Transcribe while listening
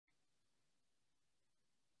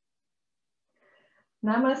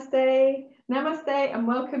Namaste, namaste, and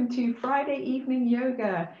welcome to Friday Evening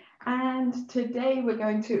Yoga. And today we're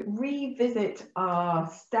going to revisit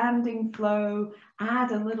our standing flow,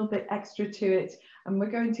 add a little bit extra to it, and we're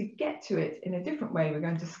going to get to it in a different way. We're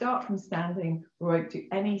going to start from standing. We won't do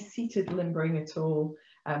any seated limbering at all.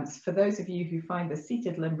 For those of you who find the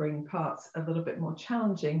seated limbering parts a little bit more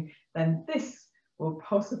challenging, then this will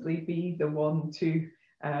possibly be the one to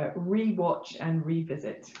re-watch and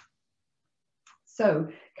revisit. So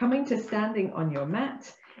coming to standing on your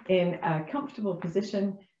mat in a comfortable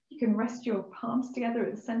position, you can rest your palms together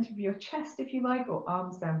at the center of your chest if you like, or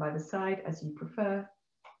arms down by the side as you prefer.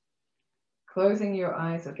 Closing your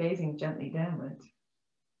eyes or gazing gently downward.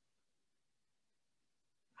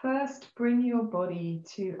 First, bring your body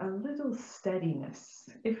to a little steadiness,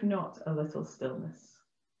 if not a little stillness.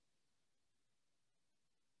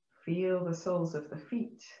 Feel the soles of the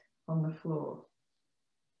feet on the floor.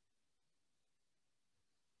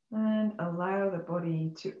 And allow the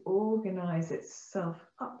body to organize itself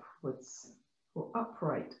upwards or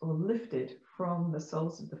upright or lifted from the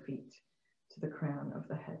soles of the feet to the crown of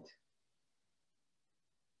the head.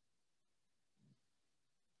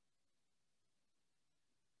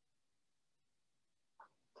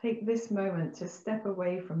 Take this moment to step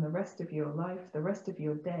away from the rest of your life, the rest of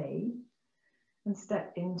your day, and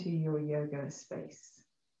step into your yoga space.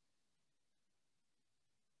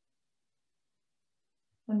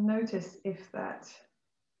 And notice if that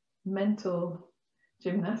mental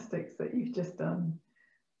gymnastics that you've just done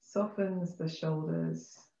softens the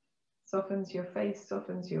shoulders, softens your face,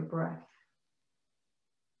 softens your breath,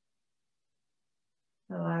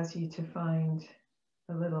 allows you to find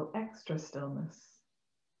a little extra stillness.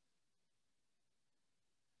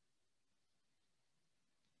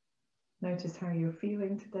 Notice how you're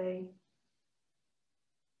feeling today.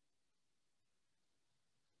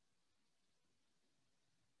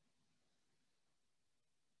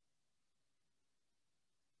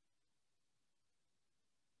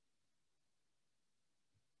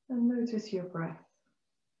 And notice your breath.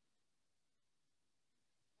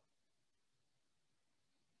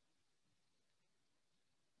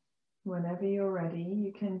 Whenever you're ready,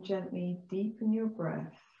 you can gently deepen your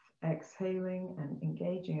breath, exhaling and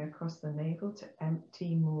engaging across the navel to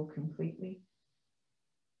empty more completely.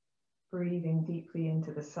 Breathing deeply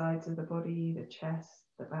into the sides of the body, the chest,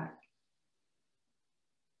 the back.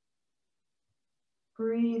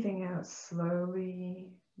 Breathing out slowly,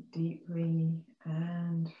 deeply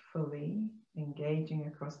and fully, engaging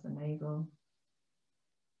across the navel.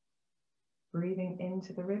 Breathing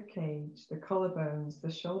into the rib cage, the collarbones, the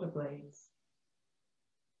shoulder blades.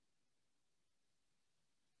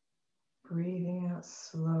 Breathing out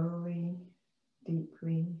slowly,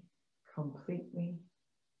 deeply, completely.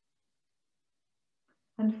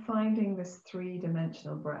 And finding this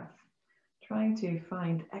three-dimensional breath. Trying to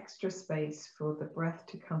find extra space for the breath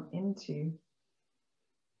to come into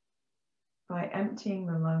by emptying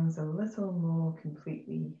the lungs a little more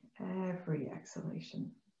completely every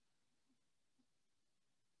exhalation.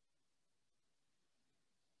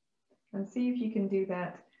 And see if you can do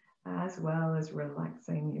that as well as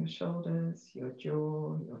relaxing your shoulders, your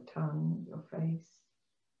jaw, your tongue, your face.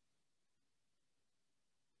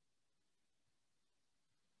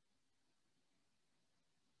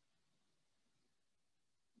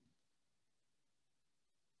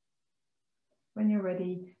 When you're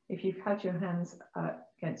ready, if you've had your hands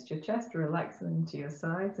against your chest, relax them to your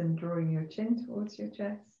sides and drawing your chin towards your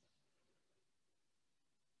chest.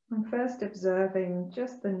 And first observing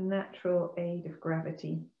just the natural aid of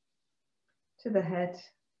gravity to the head,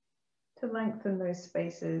 to lengthen those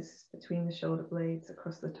spaces between the shoulder blades,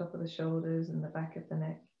 across the top of the shoulders and the back of the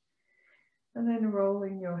neck. And then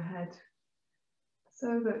rolling your head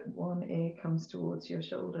so that one ear comes towards your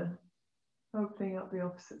shoulder, opening up the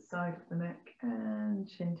opposite side of the neck and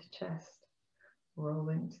chin to chest,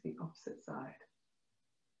 rolling to the opposite side.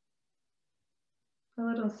 A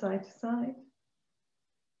little side to side,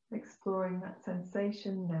 exploring that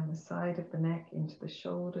sensation down the side of the neck into the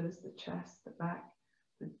shoulders, the chest, the back,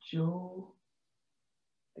 the jaw,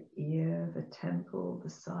 the ear, the temple, the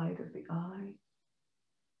side of the eye.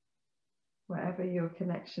 Wherever your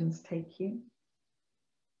connections take you.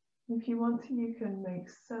 If you want to, you can make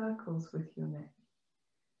circles with your neck.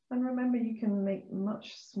 And remember, you can make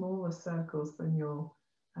much smaller circles than your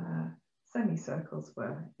semicircles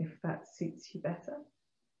were, if that suits you better.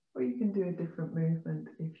 Or you can do a different movement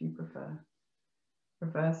if you prefer.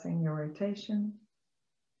 Reversing your rotation.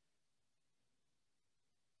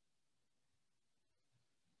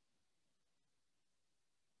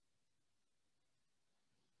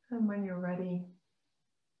 And when you're ready,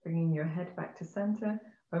 Bringing your head back to center,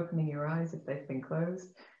 opening your eyes if they've been closed.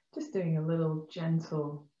 Just doing a little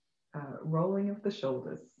gentle rolling of the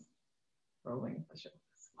shoulders. Rolling of the shoulders,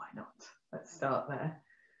 why not? Let's start there.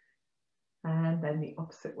 And then the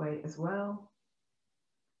opposite way as well.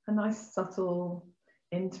 A nice, subtle,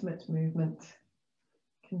 intimate movement,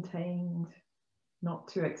 contained, not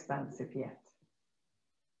too expansive yet.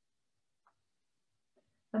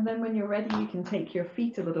 And then when you're ready, you can take your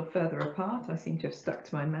feet a little further apart. I seem to have stuck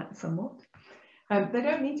to my mat somewhat. They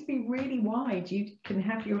don't need to be really wide. You can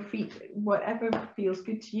have your feet, whatever feels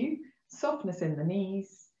good to you, softness in the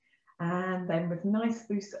knees, and then with nice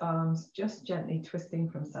loose arms, just gently twisting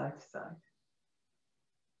from side to side.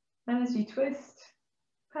 And as you twist,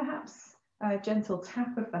 perhaps a gentle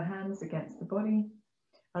tap of the hands against the body,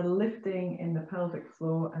 a lifting in the pelvic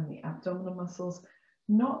floor and the abdominal muscles,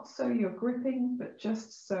 not so you're gripping, but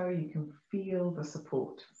just so you can feel the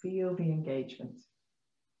support, feel the engagement.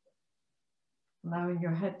 Allowing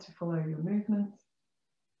your head to follow your movement,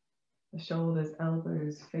 the shoulders,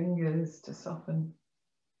 elbows, fingers to soften.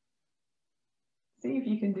 See if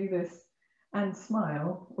you can do this and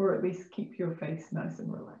smile, or at least keep your face nice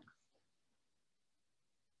and relaxed.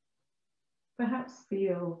 Perhaps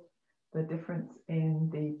feel the difference in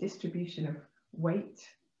the distribution of weight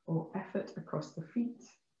or effort across the feet.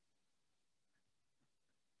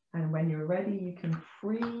 And when you're ready, you can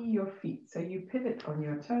free your feet. So you pivot on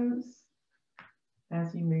your toes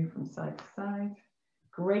as you move from side to side.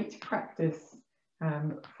 Great practice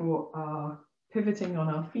for our pivoting on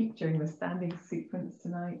our feet during the standing sequence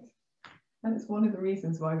tonight. And it's one of the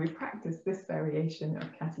reasons why we practice this variation of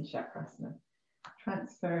Kati Chakrasana,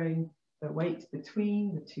 transferring the weight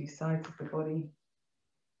between the two sides of the body,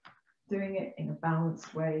 doing it in a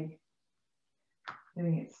balanced way,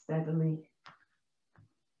 doing it steadily,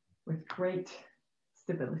 with great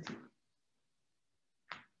stability.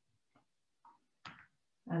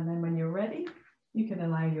 And then when you're ready, you can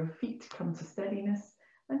allow your feet to come to steadiness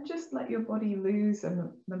and just let your body lose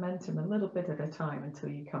momentum a little bit at a time until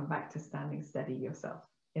you come back to standing steady yourself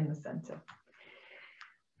in the center.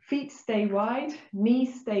 Feet stay wide,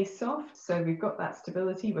 knees stay soft, so we've got that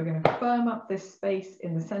stability. We're going to firm up this space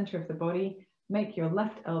in the center of the body, make your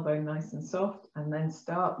left elbow nice and soft, and then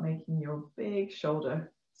start making your big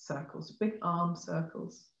shoulder circles, big arm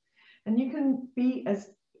circles. And you can be as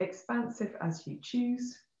expansive as you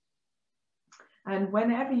choose. And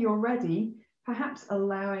whenever you're ready, perhaps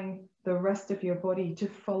allowing the rest of your body to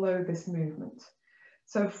follow this movement.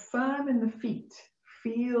 So firm in the feet,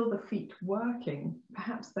 feel the feet working.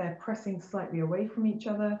 Perhaps they're pressing slightly away from each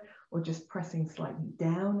other or just pressing slightly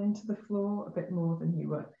down into the floor a bit more than you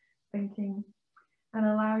were thinking. And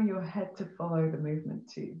allow your head to follow the movement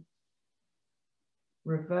too.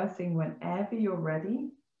 Reversing whenever you're ready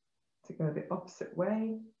to go the opposite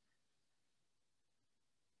way.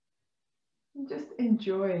 And just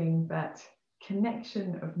enjoying that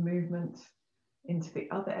connection of movement into the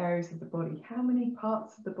other areas of the body. How many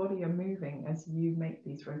parts of the body are moving as you make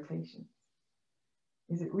these rotations?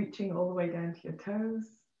 Is it reaching all the way down to your toes?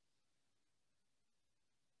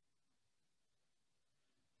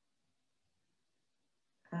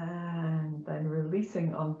 And then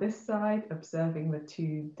releasing on this side, observing the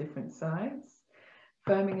two different sides.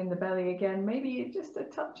 Firming in the belly again, maybe just a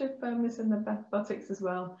touch of firmness in the buttocks as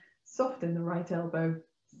well. Soft in the right elbow,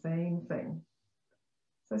 same thing.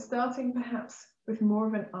 So starting perhaps with more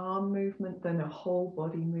of an arm movement than a whole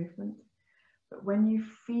body movement. But when you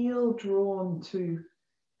feel drawn to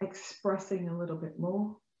expressing a little bit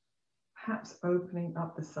more, perhaps opening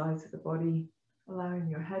up the sides of the body, allowing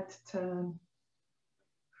your head to turn,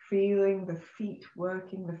 feeling the feet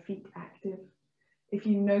working, the feet active. If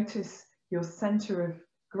you notice your center of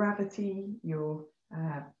gravity, your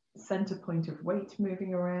center point of weight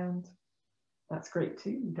moving around, that's great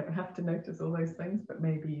too. You don't have to notice all those things, but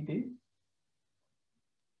maybe you do.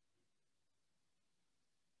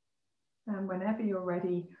 And whenever you're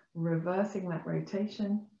ready, reversing that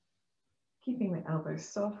rotation, keeping the elbows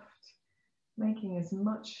soft, making as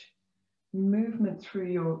much movement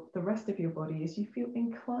through the rest of your body as you feel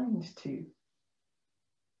inclined to.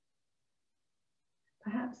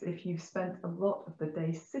 Perhaps if you've spent a lot of the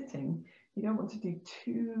day sitting, you don't want to do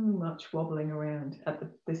too much wobbling around at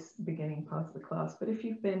this beginning part of the class. But if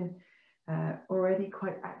you've been already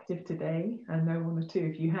quite active today, and know one or two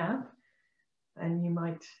if you have, and you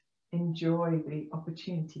might enjoy the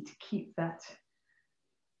opportunity to keep that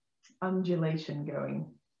undulation going.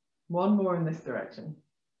 One more in this direction.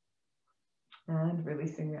 And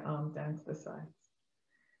releasing the arms down to the sides.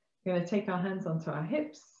 We're going to take our hands onto our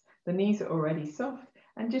hips. The knees are already soft.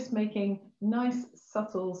 and just making nice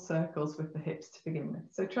subtle circles with the hips to begin with.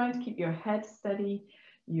 So trying to keep your head steady,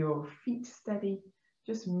 your feet steady,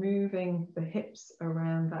 just moving the hips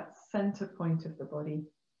around that center point of the body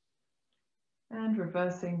and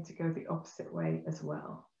reversing to go the opposite way as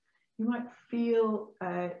well. You might feel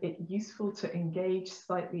it useful to engage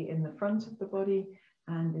slightly in the front of the body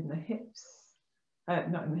and in the hips,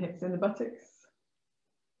 not in the hips, in the buttocks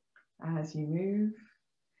as you move.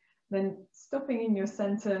 Then stopping in your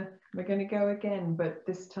center, we're going to go again, but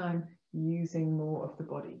this time using more of the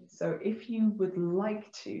body. So if you would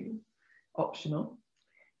like to, optional,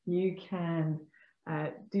 you can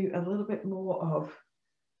do a little bit more of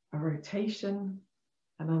a rotation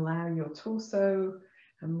and allow your torso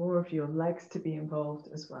and more of your legs to be involved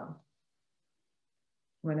as well.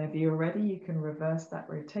 Whenever you're ready, you can reverse that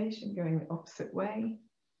rotation, going the opposite way.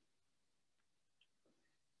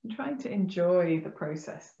 And trying to enjoy the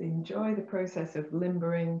process of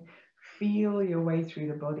limbering, feel your way through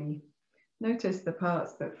the body. Notice the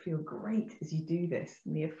parts that feel great as you do this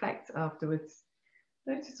and the effect afterwards.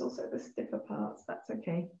 Notice also the stiffer parts, that's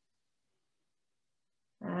okay.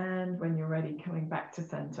 And when you're ready, coming back to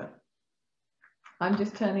center. I'm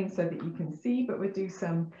just turning so that you can see, but we'll do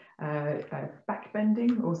some back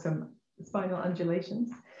bending or some spinal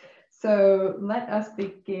undulations. So let us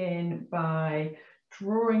begin by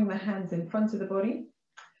drawing the hands in front of the body,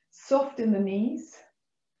 soft in the knees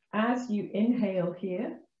as you inhale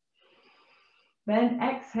here. Then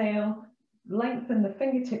exhale, lengthen the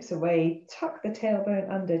fingertips away, tuck the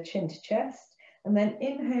tailbone under, chin to chest, and then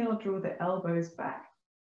inhale, draw the elbows back.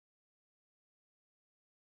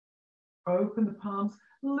 Open the palms,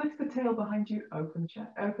 lift the tail behind you, open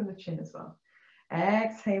the chin as well.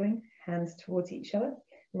 Exhaling, hands towards each other,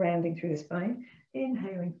 rounding through the spine.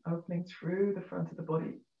 Inhaling, opening through the front of the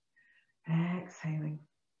body. Exhaling.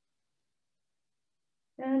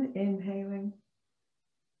 And inhaling.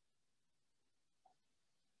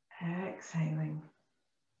 Exhaling.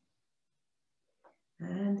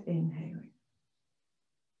 And inhaling.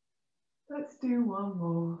 Let's do one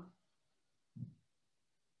more.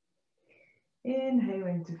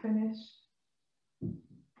 Inhaling to finish,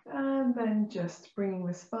 and then just bringing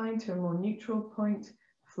the spine to a more neutral point,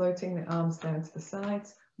 floating the arms down to the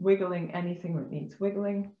sides, wiggling anything that needs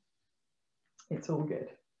wiggling. It's all good.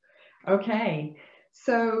 Okay,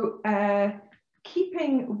 so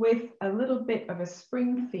keeping with a little bit of a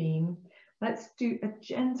spring theme, let's do a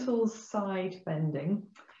gentle side bending.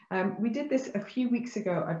 We did this a few weeks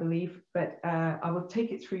ago, I believe, but I will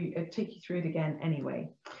take you through it again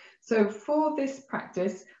anyway. So for this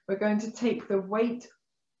practice, we're going to take the weight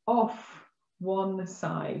off one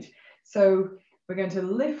side. So we're going to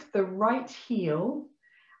lift the right heel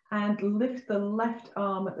and lift the left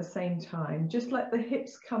arm at the same time. Just let the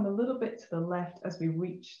hips come a little bit to the left as we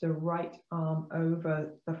reach the right arm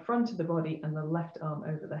over the front of the body and the left arm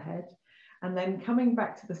over the head. And then coming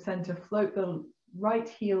back to the center, float the right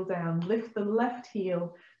heel down, lift the left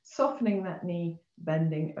heel, softening that knee,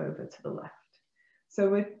 bending over to the left. So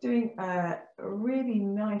we're doing a really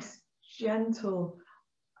nice, gentle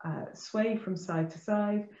sway from side to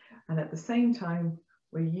side. And at the same time,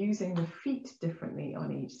 we're using the feet differently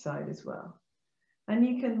on each side as well. And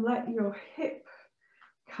you can let your hip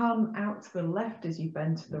come out to the left as you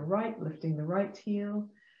bend to the right, lifting the right heel.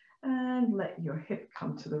 And let your hip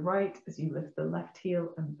come to the right as you lift the left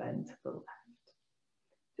heel and bend to the left.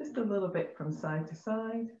 Just a little bit from side to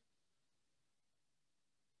side.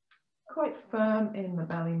 Quite firm in the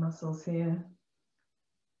belly muscles here.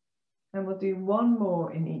 And we'll do one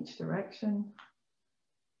more in each direction.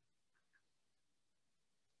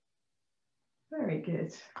 Very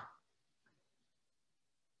good.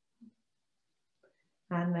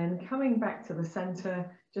 And then coming back to the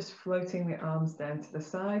center, just floating the arms down to the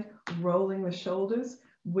side, rolling the shoulders,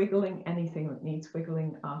 wiggling anything that needs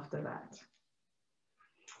wiggling after that.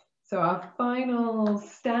 So our final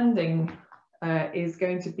standing is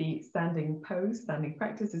going to be standing pose, standing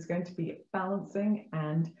practice is going to be balancing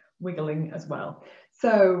and wiggling as well.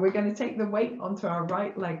 So we're going to take the weight onto our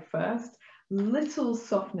right leg first. Little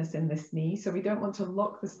softness in this knee, so we don't want to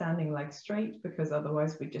lock the standing leg straight because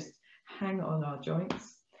otherwise we just hang on our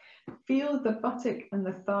joints. Feel the buttock and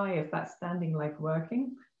the thigh of that standing leg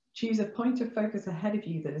working. Choose a point of focus ahead of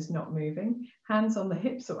you that is not moving. Hands on the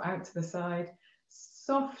hips or out to the side.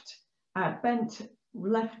 Soft, bent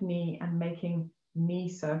left knee and making knee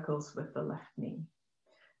circles with the left knee.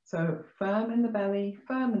 So firm in the belly,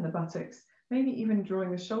 firm in the buttocks, maybe even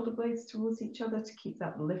drawing the shoulder blades towards each other to keep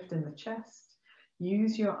that lift in the chest.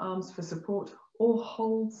 Use your arms for support or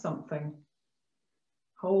hold something.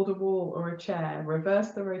 Hold a wall or a chair. Reverse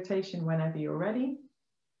the rotation whenever you're ready.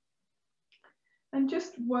 And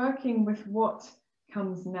just working with what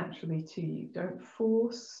comes naturally to you. Don't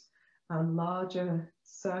force a larger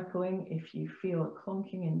circling. If you feel a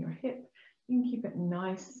clonking in your hip, you can keep it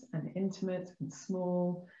nice and intimate and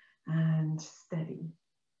small and steady.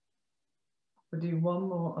 We'll do one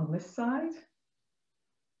more on this side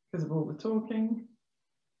because of all the talking.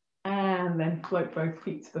 And then float both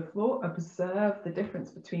feet to the floor. Observe the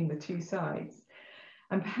difference between the two sides.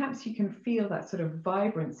 And perhaps you can feel that sort of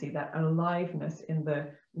vibrancy, that aliveness in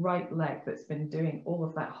the right leg that's been doing all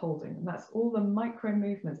of that holding. And that's all the micro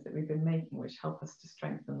movements that we've been making, which help us to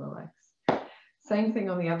strengthen the legs. Same thing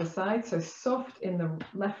on the other side. So soft in the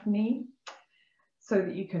left knee so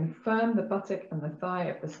that you can firm the buttock and the thigh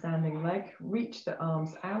of the standing leg. Reach the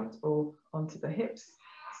arms out or onto the hips.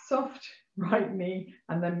 Soft right knee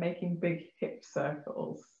and then making big hip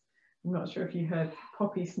circles. I'm not sure if you heard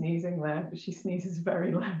Poppy sneezing there, but she sneezes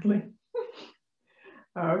very loudly.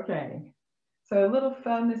 Okay, so a little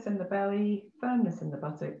firmness in the belly, firmness in the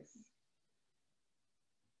buttocks.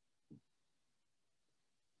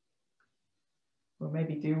 We'll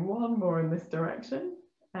maybe do one more in this direction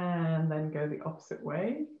and then go the opposite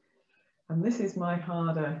way. And this is my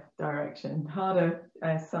harder direction, harder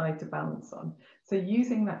side to balance on. So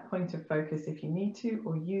using that point of focus if you need to,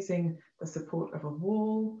 or using the support of a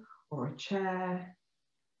wall or a chair.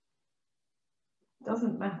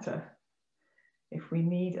 Doesn't matter if we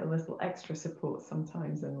need a little extra support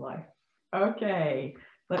sometimes in life. Okay,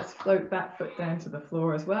 let's float that foot down to the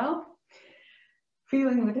floor as well.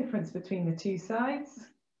 Feeling the difference between the two sides.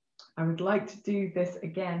 I would like to do this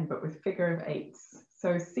again, but with figure of eights.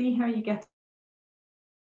 So see how you get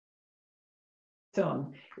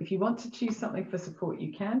on. If you want to choose something for support,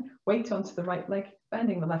 you can. Weight onto the right leg,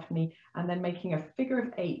 bending the left knee, and then making a figure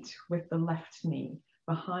of 8 with the left knee,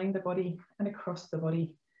 behind the body and across the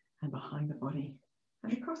body, and behind the body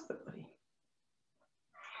and across the body.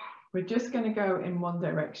 We're just going to go in one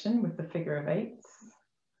direction with the figure of 8s.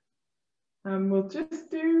 And we'll just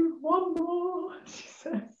do one more, she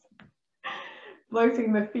says.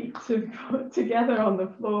 Floating the feet together on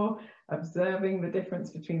the floor, observing the difference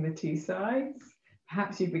between the two sides.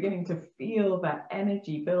 Perhaps you're beginning to feel that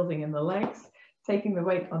energy building in the legs, taking the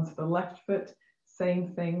weight onto the left foot,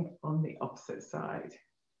 same thing on the opposite side.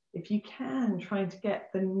 If you can, trying to get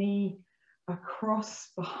the knee across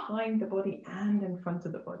behind the body and in front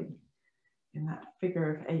of the body in that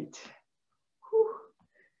figure of 8. Whew.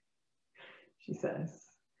 She says,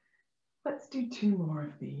 let's do 2 more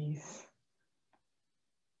of these.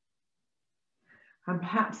 And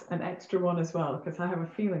perhaps an extra one as well, because I have a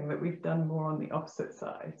feeling that we've done more on the opposite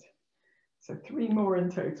side. So 3 more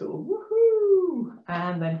in total. Woohoo!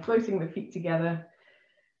 And then floating the feet together.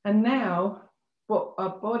 And now what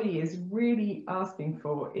our body is really asking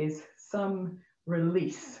for is some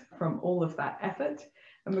release from all of that effort.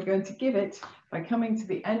 And we're going to give it by coming to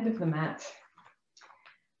the end of the mat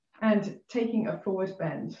and taking a forward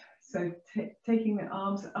bend. So taking the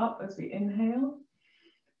arms up as we inhale.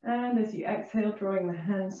 And as you exhale, drawing the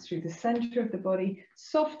hands through the center of the body,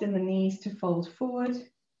 soft in the knees to fold forward.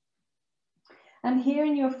 And here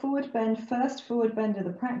in your forward bend, first forward bend of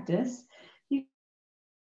the practice, you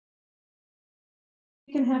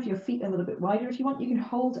can have your feet a little bit wider if you want. You can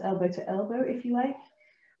hold elbow to elbow if you like,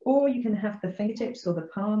 or you can have the fingertips or the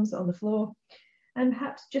palms on the floor and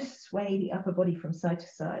perhaps just sway the upper body from side to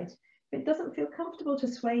side. If it doesn't feel comfortable to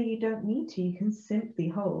sway, you don't need to, you can simply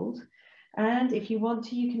hold. And if you want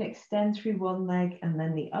to, you can extend through one leg and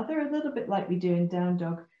then the other, a little bit like we do in down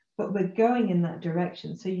dog, but we're going in that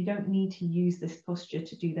direction. So you don't need to use this posture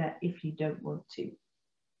to do that if you don't want to.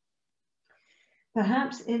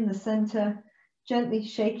 Perhaps in the center, gently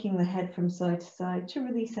shaking the head from side to side to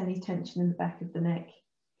release any tension in the back of the neck.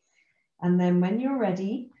 And then when you're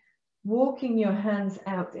ready, walking your hands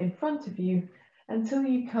out in front of you until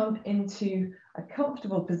you come into a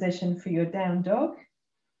comfortable position for your down dog.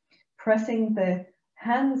 Pressing the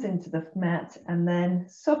hands into the mat and then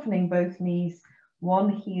softening both knees, one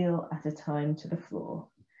heel at a time to the floor.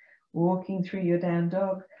 Walking through your down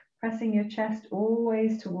dog, pressing your chest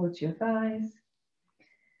always towards your thighs.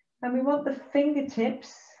 And we want the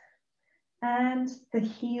fingertips and the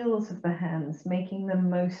heels of the hands making the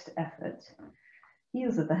most effort.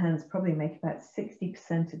 Heels of the hands probably make about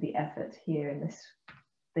 60% of the effort here in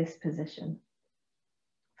this position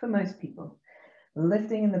for most people.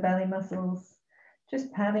 Lifting in the belly muscles,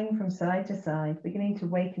 just padding from side to side, beginning to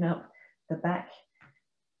waken up the back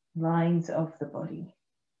lines of the body.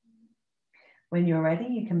 When you're ready,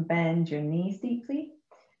 you can bend your knees deeply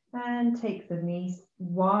and take the knees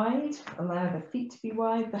wide, allow the feet to be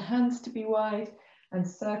wide, the hands to be wide, and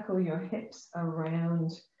circle your hips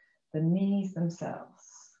around the knees themselves.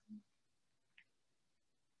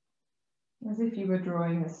 As if you were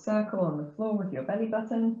drawing a circle on the floor with your belly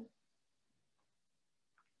button.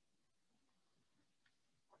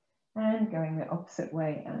 And going the opposite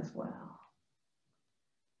way as well.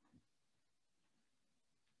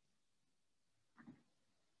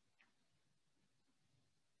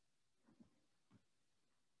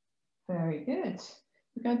 Very good.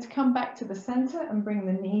 We're going to come back to the center and bring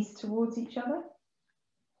the knees towards each other.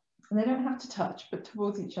 And they don't have to touch, but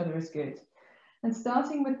towards each other is good. And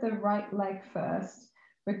starting with the right leg first,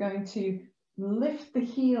 we're going to lift the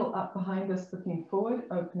heel up behind us, looking forward,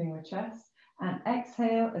 opening the chest, and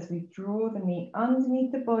exhale as we draw the knee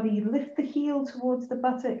underneath the body, lift the heel towards the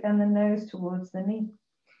buttock and the nose towards the knee.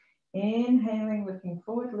 Inhaling, looking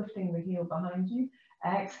forward, lifting the heel behind you,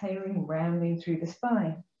 exhaling, rounding through the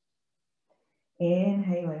spine.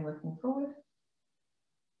 Inhaling, looking forward,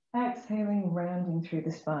 exhaling, rounding through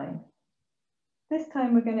the spine. This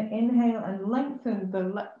time we're going to inhale and lengthen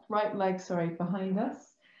the right leg, behind us.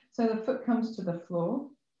 So the foot comes to the floor.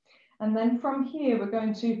 And then from here, we're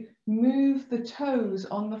going to move the toes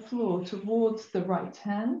on the floor towards the right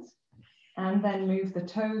hand. And then move the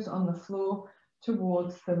toes on the floor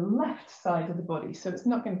towards the left side of the body. So it's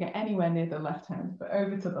not going to get anywhere near the left hand, but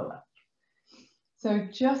over to the left. So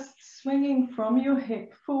just swinging from your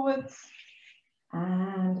hip forwards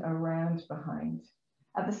and around behind.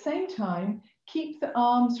 At the same time, keep the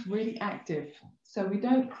arms really active. So we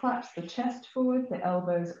don't collapse the chest forward, the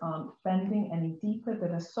elbows aren't bending any deeper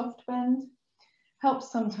than a soft bend.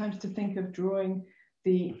 Helps sometimes to think of drawing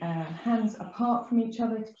the hands apart from each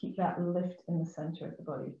other to keep that lift in the center of the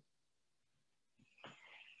body.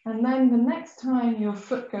 And then the next time your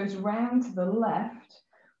foot goes round to the left,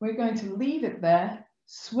 we're going to leave it there,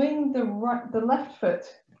 swing the left foot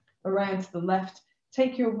around to the left,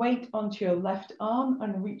 take your weight onto your left arm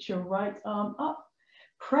and reach your right arm up.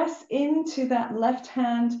 Press into that left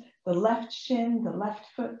hand, the left shin, the left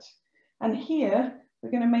foot. And here,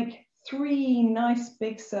 we're going to make 3 nice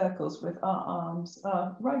big circles with our arms,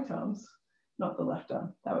 our right arms, not the left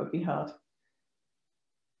arm. That would be hard.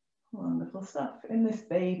 Wonderful stuff in this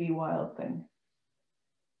baby wild thing.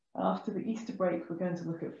 After the Easter break, we're going to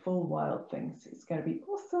look at full wild things. It's going to be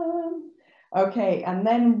awesome. Okay, and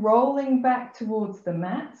then rolling back towards the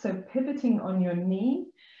mat. So pivoting on your knee.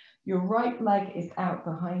 Your right leg is out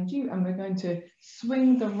behind you, and we're going to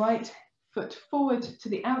swing the right foot forward to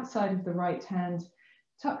the outside of the right hand,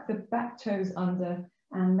 tuck the back toes under,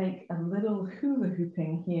 and make a little hula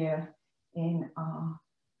hooping here in our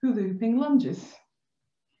hula hooping lunges.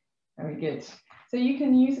 Very good. So you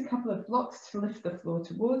can use a couple of blocks to lift the floor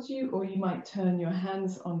towards you, or you might turn your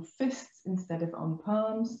hands on fists instead of on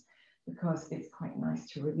palms, because it's quite nice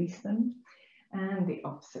to release them. And the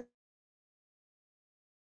opposite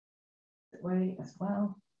way as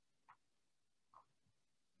well.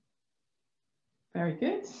 Very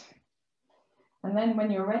good. And then when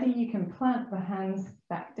you're ready, you can plant the hands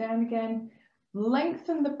back down again,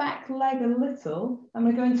 lengthen the back leg a little, and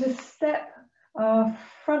we're going to step our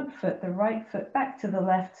front foot, the right foot, back to the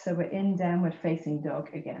left, so we're in downward facing dog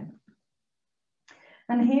again.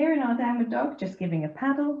 And here in our downward dog, just giving a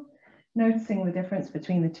paddle, noticing the difference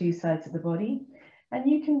between the 2 sides of the body. And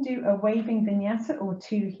you can do a waving vinyasa or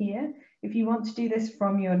 2 here. If you want to do this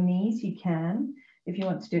from your knees, you can. If you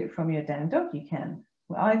want to do it from your down dog, you can.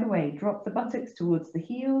 Well, either way, drop the buttocks towards the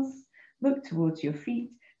heels, look towards your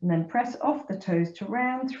feet, and then press off the toes to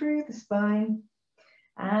round through the spine.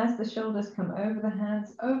 As the shoulders come over the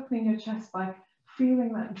hands, opening your chest by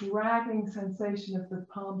feeling that dragging sensation of the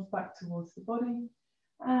palms back towards the body.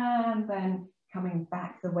 And then coming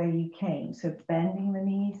back the way you came. So bending the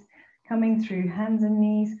knees, coming through hands and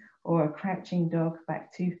knees, or a crouching dog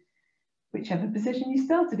back to whichever position you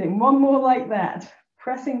started in. One more like that.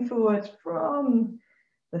 Pressing forward from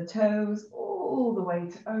the toes all the way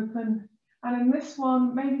to open. And in this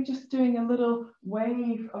one, maybe just doing a little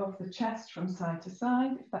wave of the chest from side to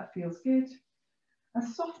side, if that feels good. A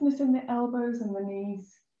softness in the elbows and the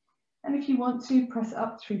knees. And if you want to, press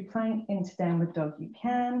up through plank into downward dog, you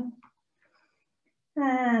can.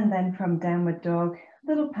 And then from downward dog,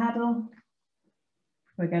 little paddle.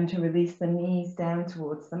 We're going to release the knees down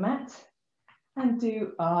towards the mat and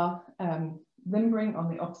do our limbering on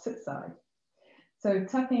the opposite side. So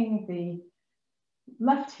tucking the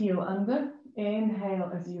left heel under,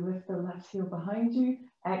 inhale as you lift the left heel behind you,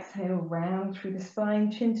 exhale round through the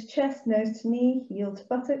spine, chin to chest, nose to knee, heel to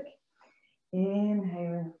buttock.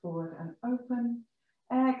 Inhaling forward and open,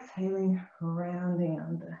 exhaling, rounding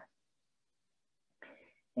under.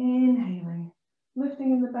 Inhaling,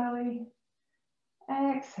 lifting in the belly,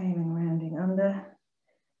 exhaling, rounding under.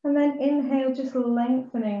 And then inhale, just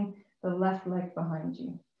lengthening the left leg behind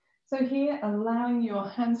you. So here, allowing your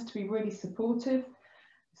hands to be really supportive,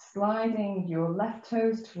 sliding your left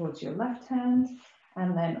toes towards your left hand,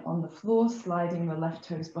 and then on the floor, sliding the left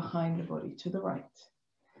toes behind the body to the right.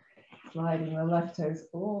 Sliding the left toes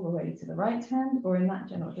all the way to the right hand, or in that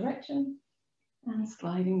general direction, and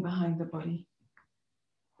sliding behind the body.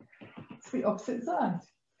 It's the opposite side.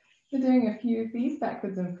 We're doing a few of these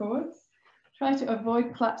backwards and forwards. Try to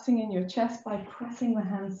avoid collapsing in your chest by pressing the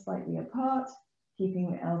hands slightly apart,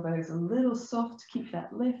 keeping the elbows a little soft to keep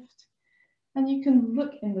that lift. And you can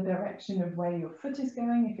look in the direction of where your foot is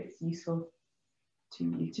going if it's useful to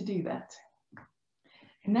you to do that.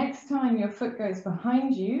 Next time your foot goes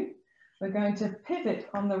behind you, we're going to pivot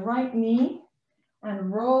on the right knee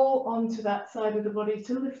and roll onto that side of the body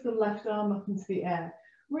to lift the left arm up into the air.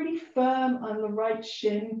 Really firm on the right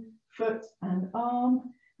shin, foot and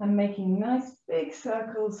arm, and making nice big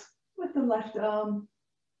circles with the left arm.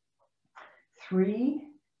 3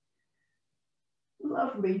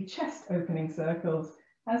 lovely chest opening circles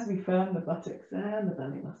as we firm the buttocks and the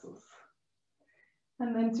belly muscles.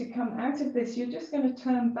 And then to come out of this, you're just going to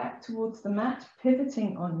turn back towards the mat,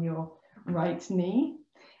 pivoting on your right knee.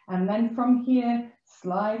 And then from here,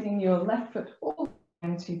 sliding your left foot all the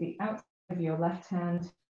way to the outside of your left hand,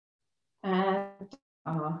 and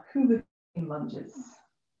our hula lunges.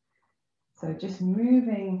 So just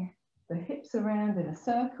moving the hips around in a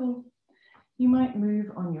circle. You might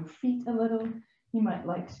move on your feet a little. You might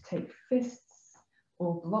like to take fists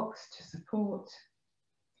or blocks to support,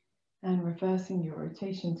 and reversing your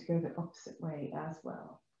rotation to go the opposite way as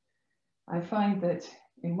well. I find that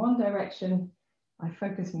in one direction, I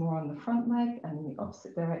focus more on the front leg, and in the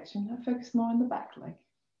opposite direction, I focus more on the back leg.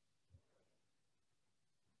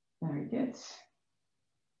 Very good.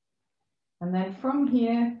 And then from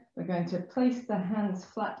here, we're going to place the hands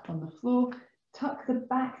flat on the floor, tuck the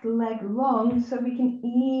back leg long so we can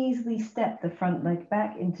easily step the front leg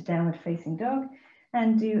back into downward facing dog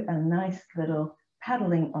and do a nice little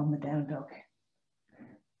paddling on the down dog.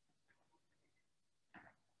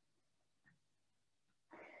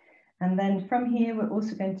 And then from here, we're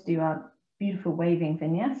also going to do our beautiful waving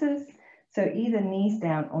vinyasas. So either knees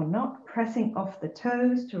down or not, pressing off the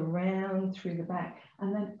toes to round through the back,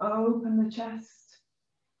 and then open the chest,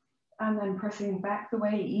 and then pressing back the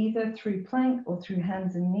way either through plank or through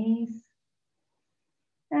hands and knees.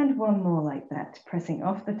 And one more like that, pressing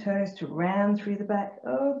off the toes to round through the back,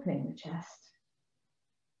 opening the chest.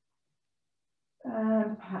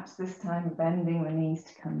 And perhaps this time bending the knees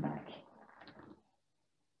to come back.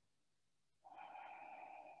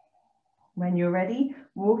 When you're ready,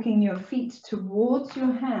 walking your feet towards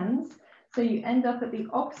your hands so you end up at the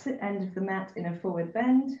opposite end of the mat in a forward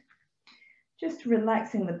bend. Just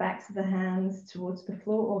relaxing the backs of the hands towards the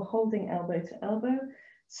floor or holding elbow to elbow,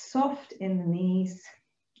 soft in the knees,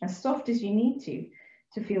 as soft as you need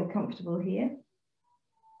to feel comfortable here.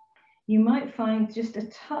 You might find just a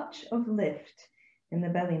touch of lift in the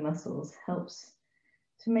belly muscles helps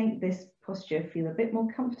to make this posture feel a bit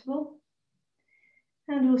more comfortable.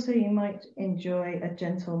 And also you might enjoy a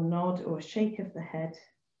gentle nod or shake of the head.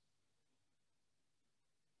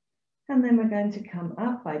 And then we're going to come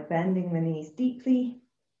up by bending the knees deeply,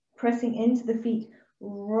 pressing into the feet,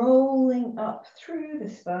 rolling up through the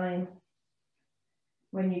spine.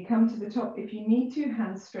 When you come to the top, if you need to,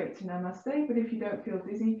 hands straight to Namaste, but if you don't feel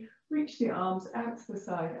dizzy, reach the arms out to the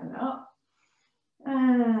side and up,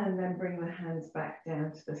 and then bring the hands back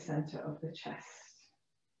down to the center of the chest.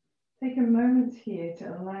 Take a moment here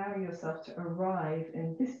to allow yourself to arrive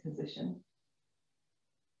in this position.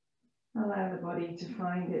 Allow the body to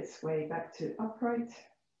find its way back to upright.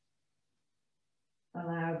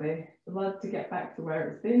 Allow the blood to get back to where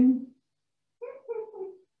it's been.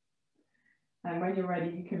 And when you're ready,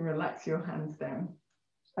 you can relax your hands down.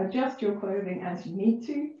 Adjust your clothing as you need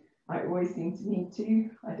to. I always seem to need to.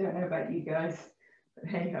 I don't know about you guys, but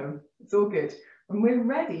hey ho, it's all good. When we're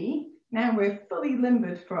ready, now we're fully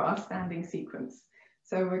limbered for our standing sequence.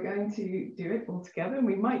 So we're going to do it all together, and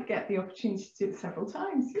we might get the opportunity to do it several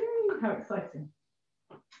times. Yay, how exciting.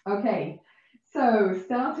 Okay, so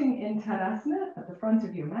starting in Tadasana at the front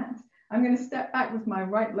of your mat, I'm going to step back with my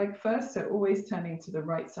right leg first, so always turning to the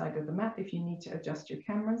right side of the mat if you need to adjust your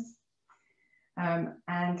cameras.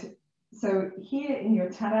 And so here in your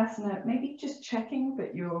Tadasana, maybe just checking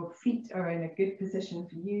that your feet are in a good position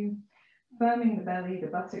for you. Firming the belly, the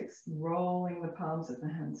buttocks, rolling the palms of the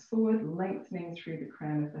hands forward, lengthening through the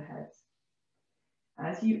crown of the head.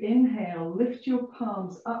 As you inhale, lift your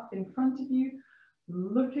palms up in front of you,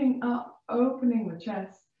 looking up, opening the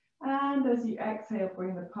chest, And as you exhale,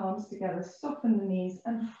 bring the palms together, soften the knees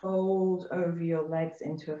and fold over your legs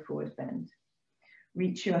into a forward bend.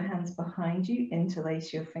 Reach your hands behind you,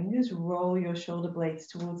 interlace your fingers, roll your shoulder blades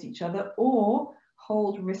towards each other, or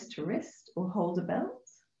hold wrist to wrist, or hold a belt.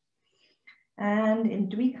 And in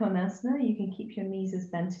Trikonasana, you can keep your knees as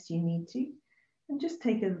bent as you need to. And just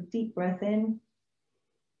take a deep breath in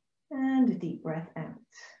and a deep breath out.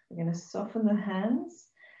 We're going to soften the hands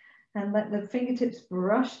and let the fingertips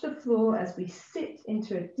brush the floor as we sit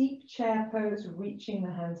into a deep chair pose, reaching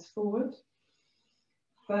the hands forward.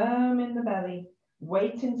 Firm in the belly,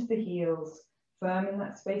 weight into the heels, firm in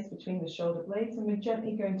that space between the shoulder blades. And we're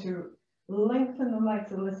gently going to lengthen the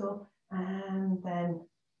legs a little and then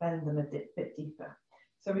bend them a bit deeper.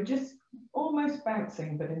 So we're just almost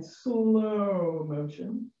bouncing, but in slow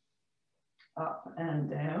motion, up and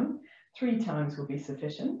down. 3 times will be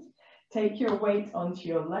sufficient. Take your weight onto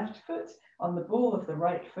your left foot, on the ball of the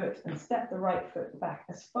right foot, and step the right foot back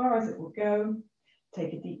as far as it will go.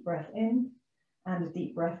 Take a deep breath in and a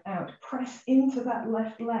deep breath out. Press into that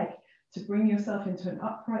left leg to bring yourself into an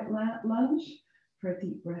upright lunge for a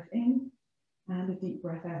deep breath in and a deep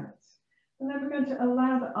breath out. And then we're going to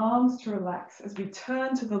allow the arms to relax as we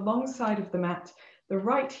turn to the long side of the mat. The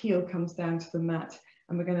right heel comes down to the mat,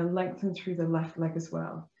 and we're going to lengthen through the left leg as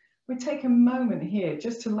well. We take a moment here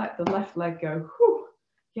just to let the left leg go. Whew,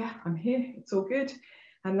 yeah, I'm here, it's all good.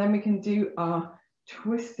 And then we can do our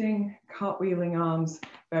twisting, cartwheeling arms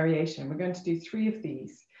variation. We're going to do 3 of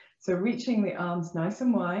these. So reaching the arms nice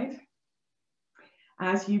and wide.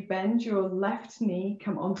 As you bend your left knee,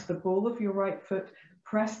 come onto the ball of your right foot,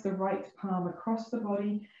 press the right palm across the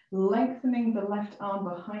body, lengthening the left arm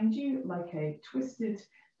behind you like a twisted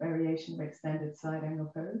variation of extended side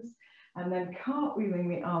angle pose. And then cartwheeling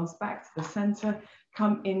the arms back to the center,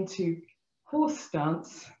 come into horse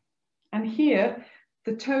stance. And here,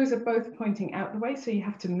 the toes are both pointing out the way, so you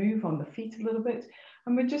have to move on the feet a little bit.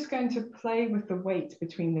 And we're just going to play with the weight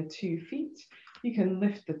between the 2 feet. You can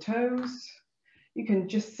lift the toes. You can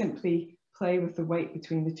just simply play with the weight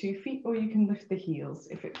between the 2 feet, or you can lift the heels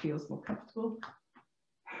if it feels more comfortable.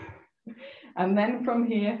 And then from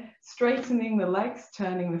here, straightening the legs,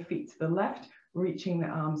 turning the feet to the left, reaching the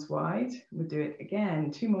arms wide. We'll do it again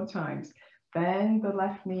 2 more times. Bend the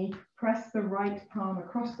left knee, press the right palm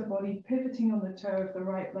across the body, pivoting on the toe of the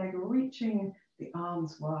right leg, reaching the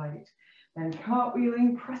arms wide. Then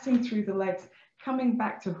cartwheeling, pressing through the legs, coming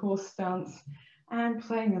back to horse stance, and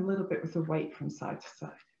playing a little bit with the weight from side to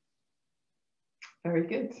side. Very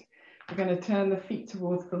good. We're going to turn the feet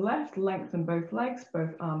towards the left, lengthen both legs,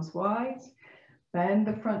 both arms wide. Bend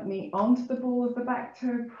the front knee onto the ball of the back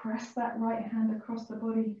toe, press that right hand across the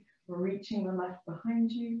body, reaching the left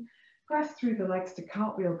behind you. Press through the legs to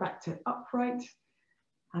cartwheel back to upright,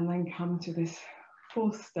 and then come to this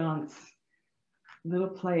horse stance. Little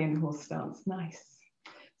play in horse stance, nice.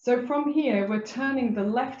 So from here, we're turning the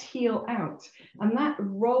left heel out, and that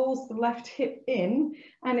rolls the left hip in,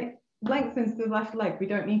 and it lengthens the left leg. We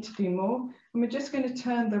don't need to do more. And we're just going to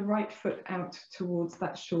turn the right foot out towards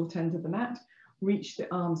that short end of the mat. Reach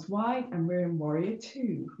the arms wide, and we're in warrior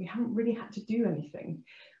 2. We haven't really had to do anything.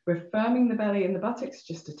 We're firming the belly and the buttocks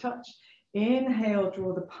just a touch. Inhale,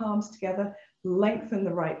 draw the palms together, lengthen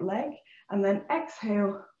the right leg, and then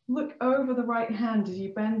exhale, look over the right hand as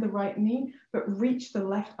you bend the right knee, but reach the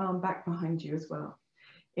left arm back behind you as well.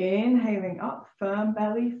 Inhaling up, firm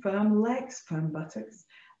belly, firm legs, firm buttocks.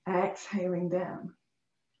 Exhaling down.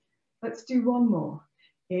 Let's do 1 more.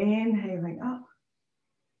 Inhaling up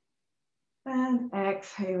and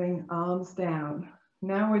exhaling, arms down.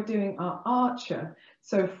 Now we're doing our archer.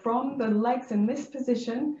 So from the legs in this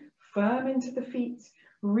position, firm into the feet,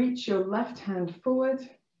 reach your left hand forward,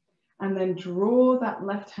 and then draw that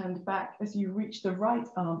left hand back as you reach the right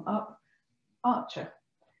arm up, archer,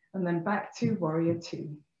 and then back to warrior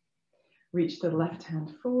 2. Reach the left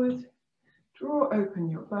hand forward, draw open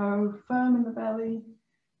your bow, firm in the belly,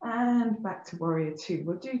 and back to warrior 2.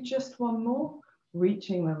 We'll do just 1 more,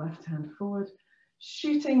 reaching the left hand forward,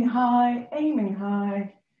 shooting high, aiming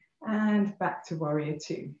high, and back to warrior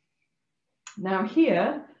 2. Now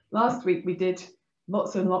here, last week we did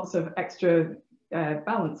lots and lots of extra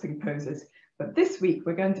balancing poses, but this week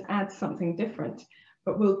we're going to add something different,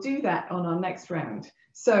 but we'll do that on our next round.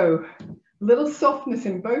 So little softness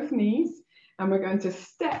in both knees, and we're going to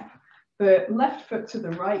step the left foot to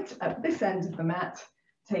the right at this end of the mat.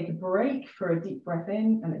 Take a break for a deep breath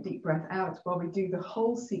in and a deep breath out while we do the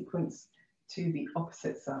whole sequence to the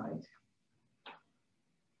opposite side.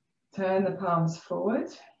 Turn the palms forward,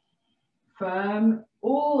 firm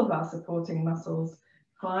all of our supporting muscles,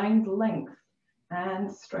 find length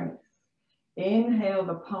and strength. Inhale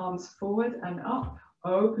the palms forward and up,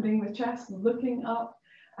 opening the chest, looking up.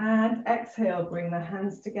 And exhale, bring the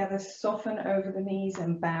hands together, soften over the knees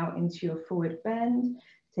and bow into your forward bend.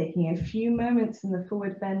 Taking a few moments in the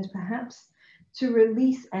forward bend perhaps to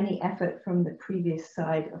release any effort from the previous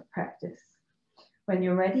side of practice. When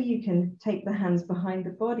you're ready, you can take the hands behind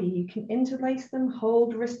the body. You can interlace them,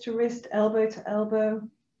 hold wrist to wrist, elbow to elbow,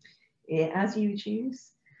 as you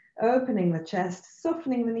choose. Opening the chest,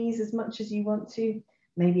 softening the knees as much as you want to.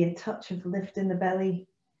 Maybe a touch of lift in the belly.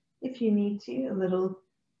 If you need to, a little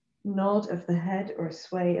nod of the head or a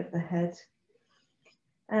sway of the head.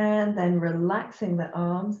 And then relaxing the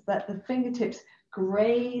arms, let the fingertips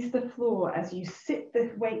graze the floor as you sit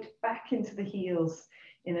the weight back into the heels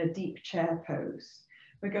in a deep chair pose.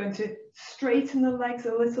 We're going to straighten the legs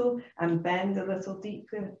a little and bend a little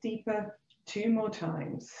deeper. 2 more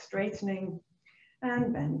times, straightening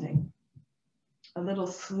and bending. A little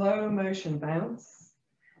slow motion bounce.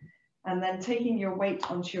 And then taking your weight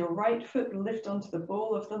onto your right foot, lift onto the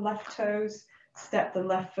ball of the left toes, step the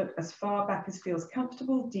left foot as far back as feels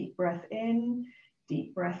comfortable. Deep breath in,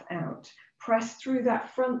 deep breath out. Press through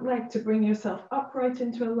that front leg to bring yourself upright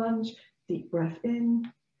into a lunge. Deep breath in,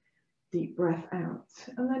 deep breath out.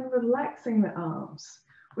 And then relaxing the arms.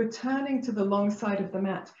 We're turning to the long side of the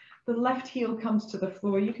mat. The left heel comes to the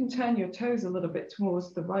floor. You can turn your toes a little bit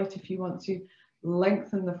towards the right if you want to.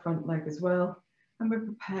 Lengthen the front leg as well. And we're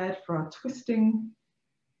prepared for our twisting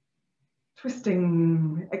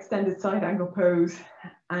extended side angle pose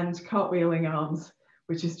and cartwheeling arms,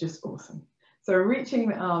 which is just awesome. So reaching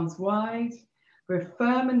the arms wide, we're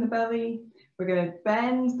firm in the belly. We're going to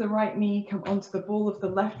bend the right knee, come onto the ball of the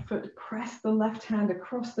left foot, press the left hand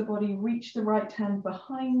across the body, reach the right hand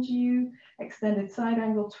behind you, extended side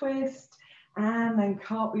angle twist, and then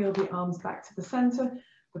cartwheel the arms back to the center.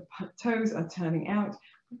 The toes are turning out.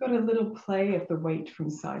 We've got a little play of the weight from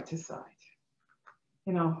side to side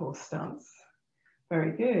in our horse stance.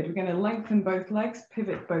 Very good. We're going to lengthen both legs,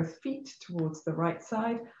 pivot both feet towards the right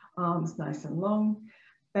side, arms nice and long.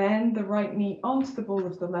 Bend the right knee onto the ball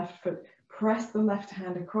of the left foot, press the left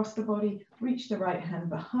hand across the body, reach the right hand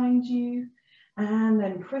behind you, and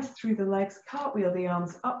then press through the legs, cartwheel the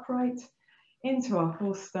arms upright into our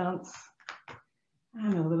horse stance,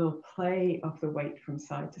 and a little play of the weight from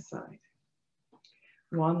side to side.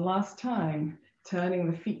 One last time, turning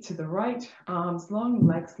the feet to the right, arms long,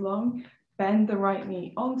 legs long, bend the right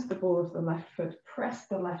knee onto the ball of the left foot, press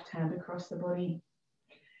the left hand across the body,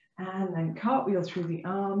 and then cartwheel through the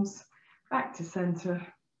arms, back to center.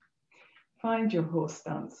 Find your horse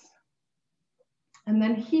stance. And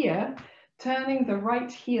then here, turning the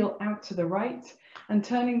right heel out to the right and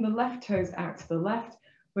turning the left toes out to the left,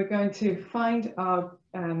 we're going to find our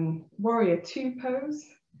warrior 2 pose.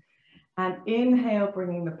 And inhale,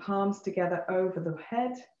 bringing the palms together over the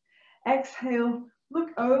head. Exhale, look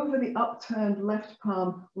over the upturned left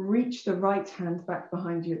palm, reach the right hand back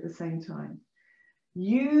behind you at the same time.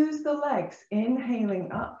 Use the legs,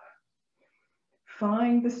 inhaling up.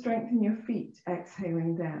 Find the strength in your feet,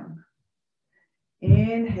 exhaling down.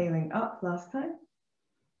 Inhaling up last time.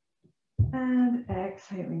 And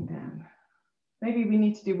exhaling down. Maybe we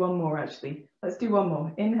need to do one more actually. Let's do one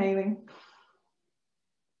more. Inhaling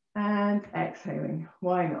and exhaling.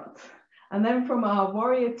 Why not? And then from our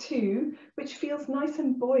warrior 2, which feels nice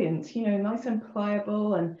and buoyant, you know, nice and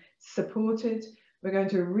pliable and supported, we're going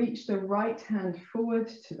to reach the right hand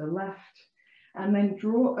forward to the left and then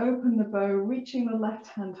draw open the bow, reaching the left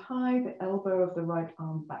hand high, the elbow of the right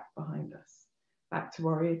arm back behind us. Back to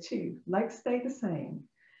warrior 2. Legs stay the same.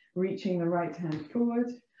 Reaching the right hand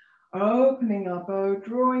forward, opening our bow,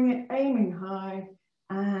 drawing it, aiming high,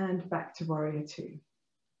 and back to warrior 2.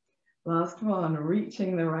 Last one,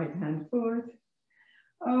 reaching the right hand forward,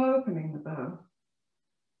 opening the bow,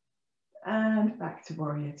 and back to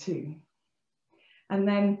warrior 2. And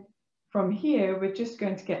then from here, we're just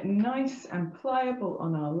going to get nice and pliable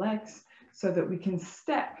on our legs so that we can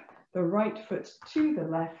step the right foot to the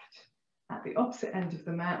left at the opposite end of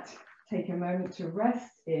the mat. Take a moment to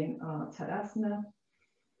rest in our Tadasana,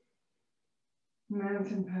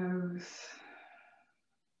 mountain pose.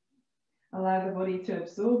 Allow the body to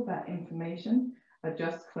absorb that information,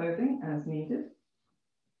 adjust clothing as needed.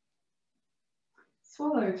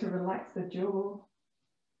 Swallow to relax the jaw.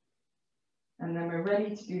 And then we're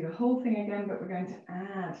ready to do the whole thing again, but we're going to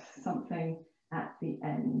add something at the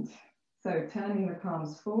end. So turning the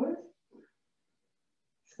palms forward,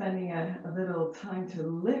 spending a little time to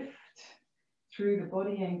lift through the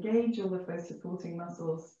body, engage all of those supporting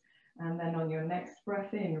muscles. And then on your next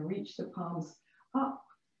breath in, reach the palms up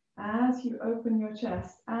as you open your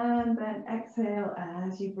chest, and then exhale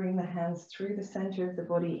as you bring the hands through the center of the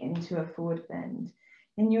body into a forward bend.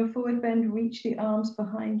 In your forward bend, reach the arms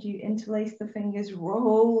behind you, interlace the fingers,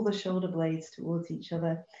 roll the shoulder blades towards each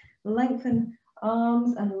other. Lengthen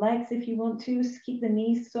arms and legs if you want to, keep the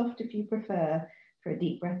knees soft if you prefer, for a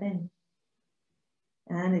deep breath in.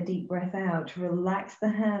 And a deep breath out. Relax the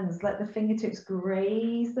hands, let the fingertips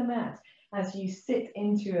graze the mat as you sit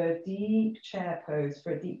into a deep chair pose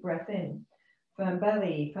for a deep breath in. Firm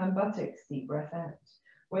belly, firm buttocks, deep breath out.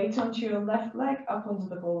 Weight onto your left leg, up onto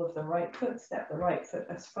the ball of the right foot, step the right foot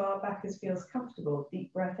as far back as feels comfortable,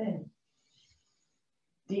 deep breath in.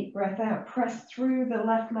 Deep breath out, press through the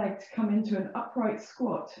left leg to come into an upright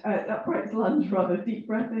squat, upright lunge rather, deep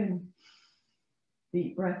breath in.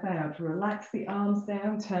 Deep breath out, relax the arms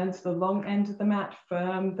down, turn to the long end of the mat,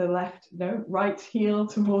 firm the right heel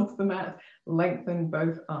towards the mat, lengthen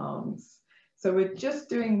both arms. So we're just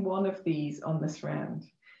doing one of these on this round.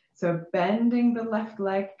 So bending the left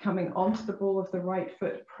leg, coming onto the ball of the right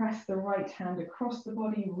foot, press the right hand across the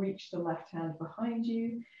body, reach the left hand behind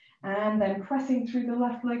you, and then pressing through the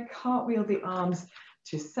left leg, cartwheel the arms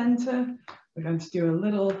to center. We're going to do a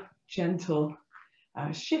little gentle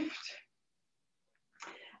shift.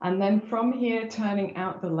 And then from here, turning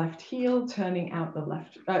out the left heel, turning out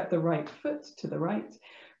the right foot to the right,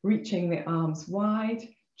 reaching the arms wide,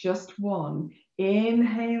 just one.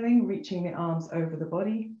 Inhaling, reaching the arms over the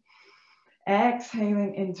body.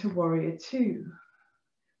 Exhaling into warrior two.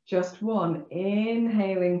 Just one.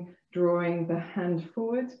 Inhaling, drawing the hand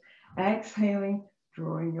forward. Exhaling,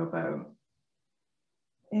 drawing your bow.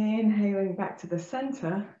 Inhaling back to the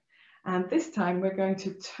center. And this time we're going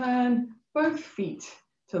to turn both feet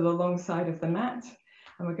to the long side of the mat,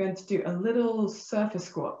 and we're going to do a little surfer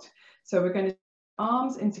squat. So we're going to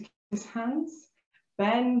arms into his hands,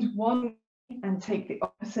 bend one and take the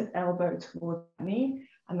opposite elbow toward the knee,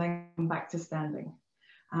 and then come back to standing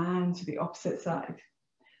and to the opposite side.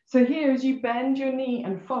 So here, as you bend your knee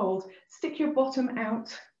and fold, stick your bottom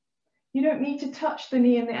out. You don't need to touch the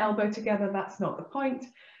knee and the elbow together. That's not the point.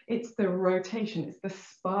 It's the rotation. It's the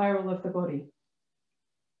spiral of the body.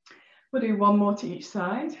 We'll do one more to each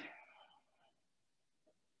side.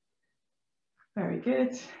 Very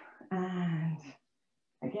good. And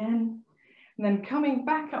again. And then coming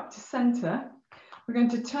back up to center, we're going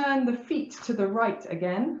to turn the feet to the right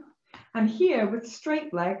again. And here with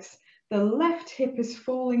straight legs, the left hip is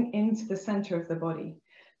falling into the center of the body.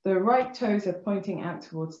 The right toes are pointing out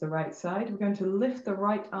towards the right side. We're going to lift the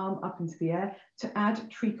right arm up into the air to add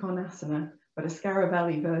Trikonasana, but a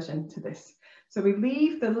Scaravelli version to this. So we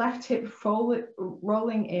leave the left hip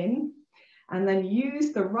rolling in, and then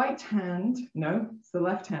use the right hand, no, it's the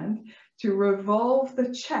left hand, to revolve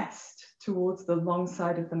the chest towards the long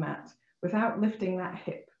side of the mat without lifting that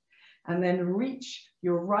hip. And then reach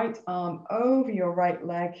your right arm over your right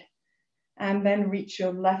leg, and then reach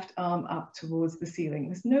your left arm up towards the ceiling.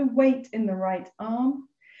 There's no weight in the right arm.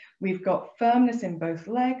 We've got firmness in both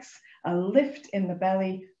legs, a lift in the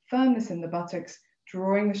belly, firmness in the buttocks,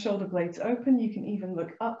 drawing the shoulder blades open. You can even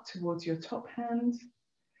look up towards your top hand.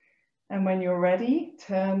 And when you're ready,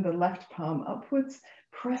 turn the left palm upwards,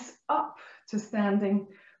 press up to standing.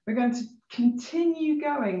 We're going to continue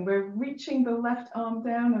going. We're reaching the left arm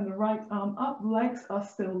down and the right arm up. Legs are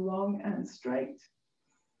still long and straight.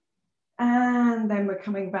 And then we're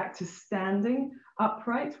coming back to standing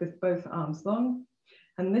upright with both arms long.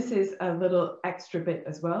 And this is a little extra bit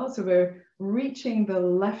as well. So we're reaching the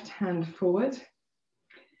left hand forward.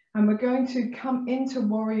 And we're going to come into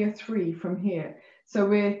warrior three from here. So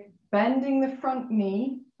we're bending the front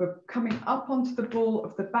knee, we're coming up onto the ball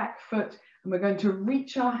of the back foot, and we're going to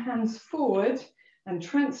reach our hands forward and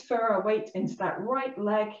transfer our weight into that right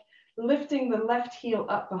leg, lifting the left heel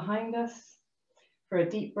up behind us for a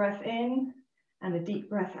deep breath in and a deep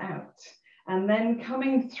breath out. And then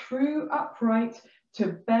coming through upright to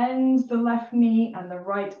bend the left knee and the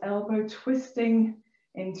right elbow, twisting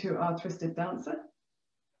into our twisted dancer.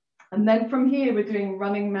 And then from here, we're doing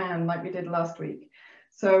running man like we did last week.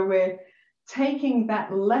 So we're taking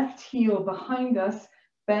that left heel behind us,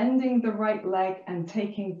 bending the right leg and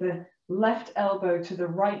taking the left elbow to the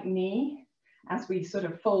right knee as we sort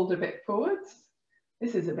of fold a bit forwards.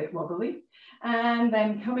 This is a bit wobbly. And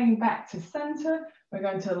then coming back to center, we're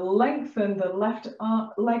going to lengthen the left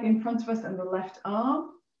leg in front of us and the left arm.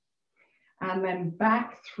 And then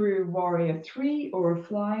back through warrior three or a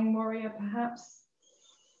flying warrior perhaps,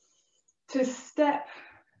 to step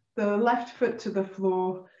the left foot to the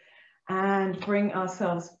floor and bring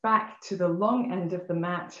ourselves back to the long end of the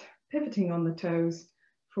mat, pivoting on the toes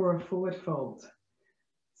for a forward fold.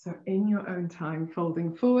 So in your own time,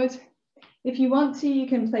 folding forward. If you want to, you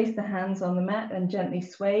can place the hands on the mat and gently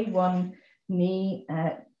sway one knee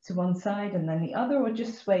to one side and then the other, or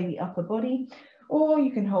just sway the upper body, or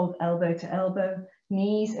you can hold elbow to elbow,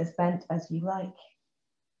 knees as bent as you like.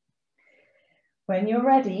 When you're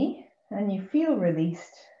ready and you feel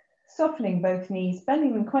released, softening both knees,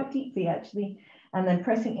 bending them quite deeply actually, and then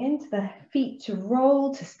pressing into the feet to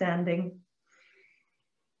roll to standing.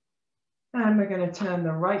 And we're going to turn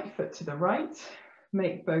the right foot to the right,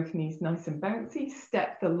 make both knees nice and bouncy,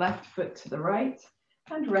 step the left foot to the right,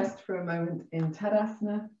 and rest for a moment in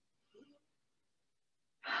Tadasana.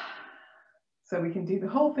 So we can do the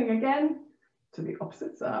whole thing again to the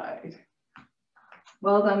opposite side.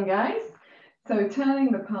 Well done, guys. So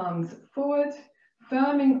turning the palms forward,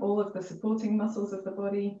 firming all of the supporting muscles of the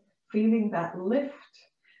body, feeling that lift,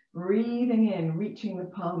 breathing in, reaching the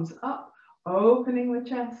palms up, opening the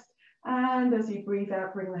chest, and as you breathe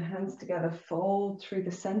out, bring the hands together, fold through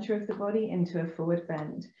the center of the body into a forward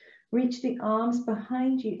bend. Reach the arms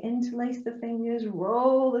behind you, interlace the fingers,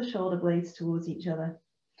 roll the shoulder blades towards each other.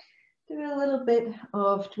 Do a little bit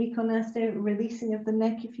of Trikonasana, releasing of the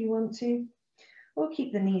neck if you want to, or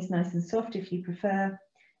keep the knees nice and soft if you prefer.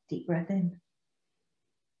 Deep breath in,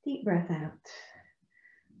 deep breath out.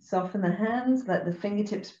 Soften the hands, let the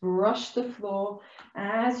fingertips brush the floor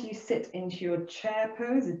as you sit into your chair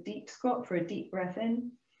pose, a deep squat for a deep breath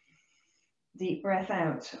in. Deep breath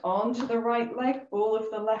out. Onto the right leg, ball of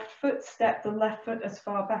the left foot, step the left foot as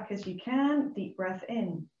far back as you can. Deep breath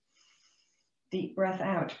in. Deep breath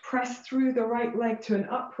out. Press through the right leg to an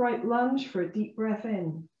upright lunge for a deep breath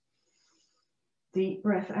in. Deep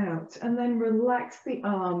breath out. And then relax the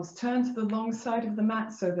arms. Turn to the long side of the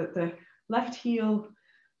mat so that the left heel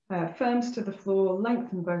firms to the floor.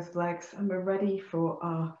 Lengthen both legs. And we're ready for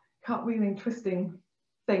our cartwheeling, twisting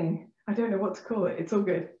thing. I don't know what to call it. It's all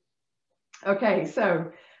good. Okay,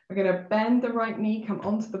 so we're going to bend the right knee, come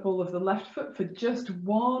onto the ball of the left foot for just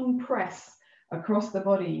one press across the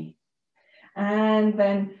body. And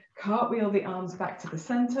then cartwheel the arms back to the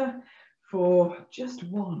center for just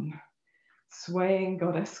one swaying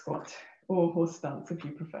goddess squat, or horse stance if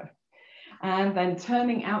you prefer. And then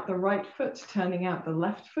turning out the right foot, turning out the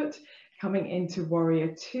left foot, coming into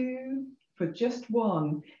warrior two for just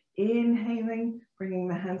one. Inhaling, bringing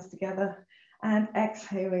the hands together, and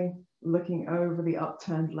exhaling, looking over the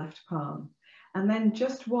upturned left palm. And then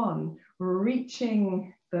just one,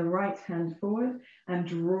 reaching the right hand forward and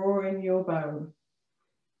drawing your bow.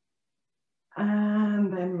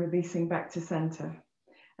 And then releasing back to center.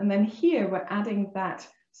 And then here we're adding that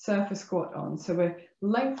surfer squat on. So we're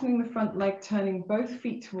lengthening the front leg, turning both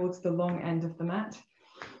feet towards the long end of the mat,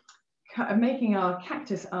 making our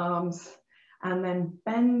cactus arms, and then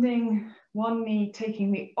bending one knee,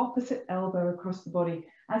 taking the opposite elbow across the body.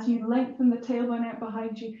 As you lengthen the tailbone out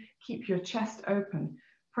behind you, keep your chest open.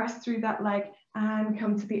 Press through that leg and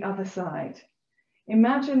come to the other side.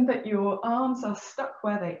 Imagine that your arms are stuck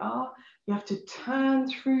where they are. You have to turn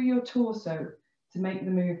through your torso to make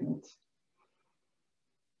the movement.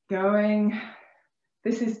 Going,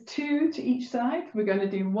 this is 2 to each side. We're going to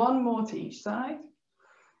do 1 more to each side.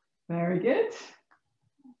 Very good.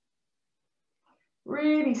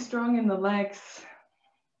 Really strong in the legs.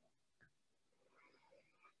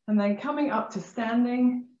 And then coming up to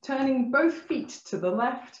standing, turning both feet to the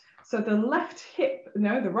left. So the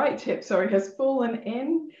right hip, sorry, has fallen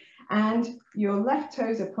in, and your left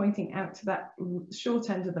toes are pointing out to that short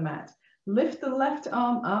end of the mat. Lift the left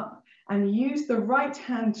arm up and use the right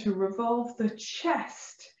hand to revolve the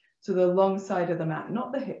chest to the long side of the mat,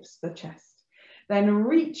 not the hips, the chest. Then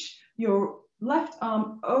reach your left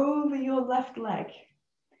arm over your left leg.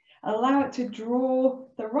 Allow it to draw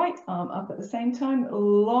the right arm up at the same time,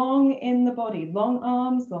 long in the body, long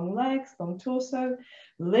arms, long legs, long torso,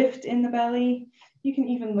 lift in the belly. You can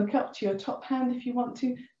even look up to your top hand if you want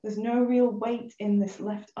to. There's no real weight in this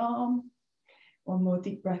left arm. 1 more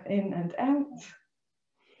deep breath in and out.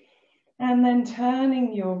 And then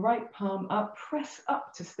turning your right palm up, press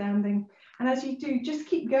up to standing. And as you do, just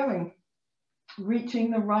keep going.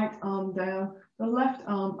 Reaching the right arm down, the left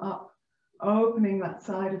arm up, opening that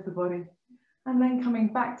side of the body, and then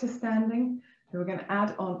coming back to standing. So we're going to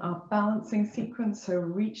add on our balancing sequence. So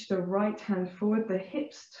reach the right hand forward, the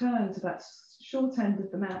hips turn to that short end of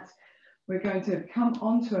the mat. We're going to come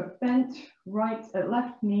onto a bent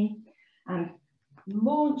left knee and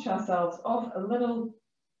launch ourselves off a little,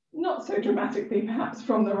 not so dramatically perhaps,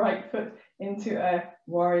 from the right foot into a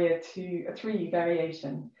warrior 3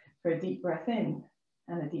 variation for a deep breath in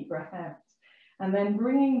and a deep breath out. And then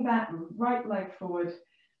bringing that right leg forward,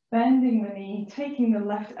 Bending the knee, taking the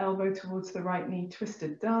left elbow towards the right knee,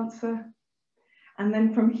 twisted dancer. And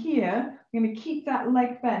then from here, I'm going to keep that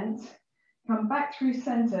leg bent, come back through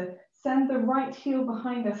center, send the right heel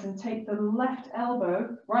behind us and take the left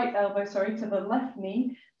elbow, right elbow, sorry, to the left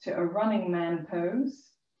knee to a running man pose.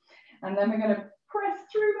 And then we're going to press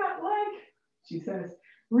through that leg, she says.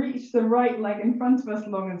 Reach the right leg in front of us,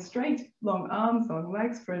 long and straight, long arms, long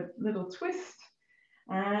legs for a little twist.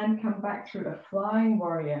 And come back through a flying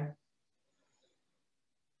warrior.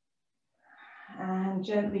 And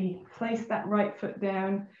gently place that right foot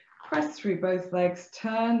down, press through both legs,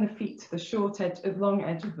 turn the feet to the short edge, long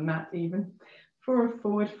edge of the mat even, for a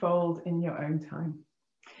forward fold in your own time.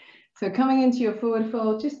 So coming into your forward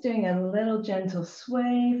fold, just doing a little gentle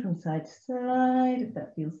sway from side to side, if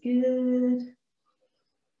that feels good.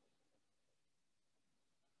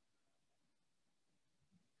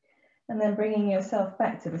 And then bringing yourself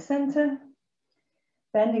back to the center,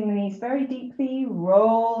 bending the knees very deeply,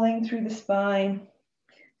 rolling through the spine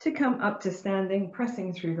to come up to standing,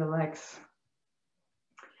 pressing through the legs.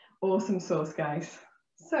 Awesome sauce, guys.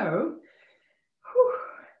 So,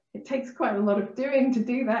 it takes quite a lot of doing to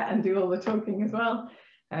do that and do all the talking as well.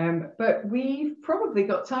 But we've probably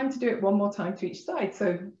got time to do it one more time to each side.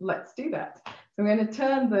 So let's do that. So I'm going to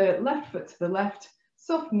turn the left foot to the left,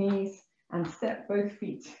 soft knees, and step both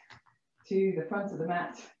feet to the front of the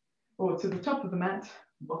mat, or to the top of the mat,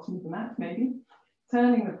 bottom of the mat maybe.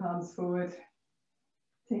 Turning the palms forward,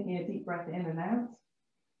 taking a deep breath in and out.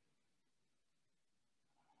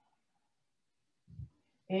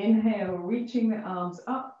 Inhale, reaching the arms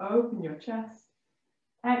up, open your chest.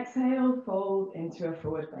 Exhale, fold into a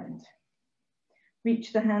forward bend.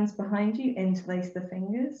 Reach the hands behind you, interlace the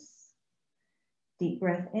fingers. Deep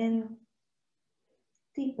breath in,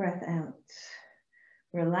 deep breath out.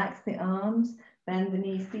 Relax the arms, bend the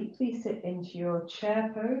knees deeply, sit into your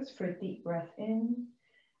chair pose for a deep breath in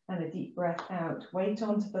and a deep breath out. Weight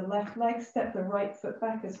onto the left leg, step the right foot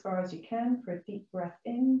back as far as you can for a deep breath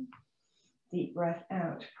in, deep breath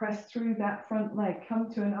out. Press through that front leg,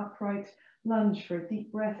 come to an upright lunge for a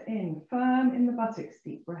deep breath in, firm in the buttocks,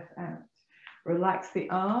 deep breath out. Relax the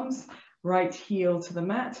arms, right heel to the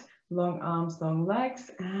mat, long arms, long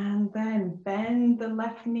legs, and then bend the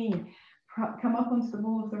left knee. Come up onto the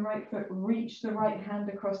ball of the right foot, reach the right hand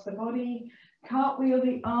across the body, cartwheel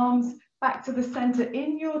the arms back to the center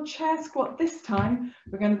in your chair squat. This time,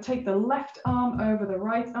 we're going to take the left arm over the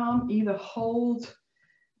right arm, either hold,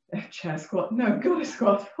 chair squat, no, goddess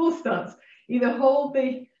squat, horse stance. Either hold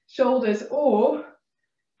the shoulders or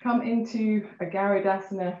come into a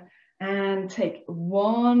Garudasana and take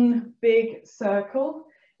one big circle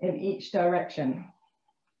in each direction.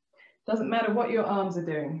 Doesn't matter what your arms are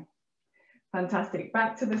doing. Fantastic.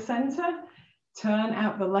 Back to the center. Turn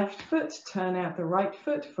out the left foot, turn out the right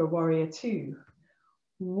foot for warrior two.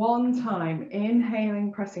 One time,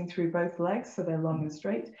 inhaling, pressing through both legs so they're long and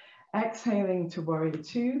straight. Exhaling to warrior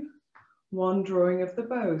two. One drawing of the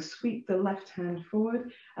bow. Sweep the left hand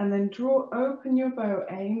forward and then draw open your bow,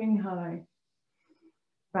 aiming high.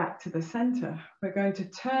 Back to the center. We're going to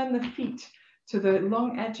turn the feet to the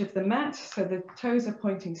long edge of the mat so the toes are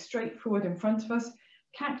pointing straight forward in front of us.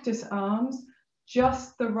 Cactus arms,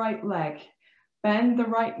 just the right leg. Bend the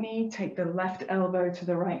right knee, take the left elbow to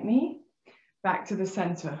the right knee. Back to the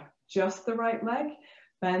center, just the right leg.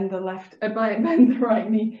 Bend the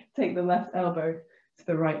right knee, take the left elbow to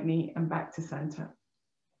the right knee and back to center.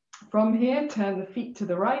 From here, turn the feet to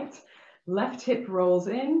the right, left hip rolls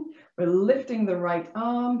in. We're lifting the right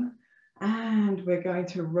arm and we're going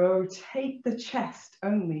to rotate the chest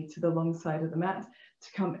only to the long side of the mat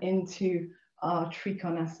to come into our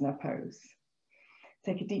Trikonasana pose.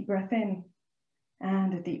 Take a deep breath in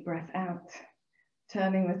and a deep breath out.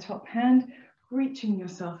 Turning the top hand, reaching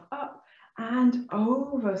yourself up and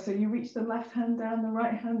over. So you reach the left hand down, the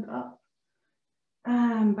right hand up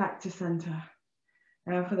and back to center.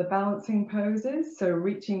 Now for the balancing poses, so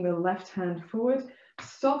reaching the left hand forward,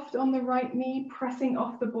 soft on the right knee, pressing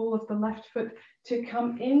off the ball of the left foot to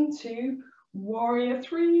come into warrior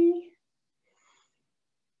three.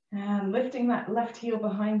 And lifting that left heel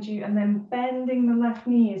behind you and then bending the left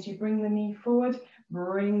knee as you bring the knee forward.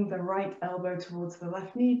 Bring the right elbow towards the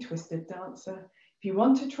left knee, twisted dancer. If you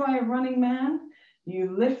want to try a running man,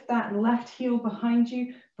 you lift that left heel behind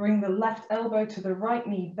you, bring the left elbow to the right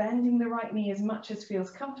knee, bending the right knee as much as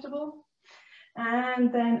feels comfortable.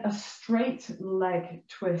 And then a straight leg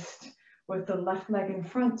twist with the left leg in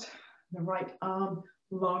front, the right arm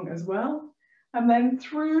long as well. And then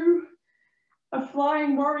through a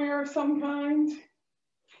flying warrior of some kind,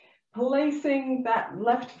 placing that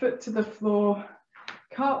left foot to the floor,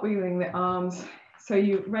 cartwheeling the arms, So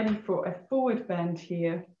you're ready for a forward bend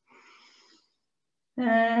here.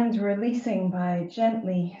 And releasing by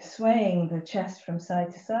gently swaying the chest from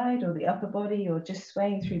side to side, or the upper body, or just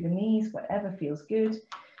swaying through the knees, whatever feels good.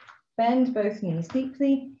 Bend both knees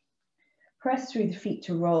deeply. Press through the feet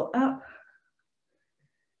to roll up.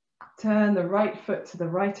 Turn the right foot to the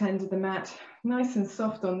right end of the mat, nice and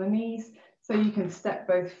soft on the knees, so you can step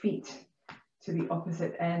both feet to the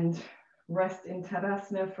opposite end. Rest in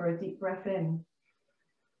Tadasana for a deep breath in.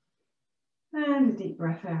 And a deep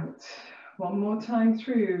breath out. One more time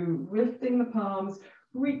through, lifting the palms,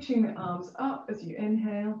 reaching the arms up as you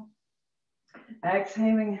inhale.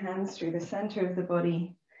 Exhaling, hands through the center of the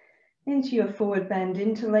body. Into your forward bend,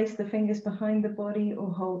 interlace the fingers behind the body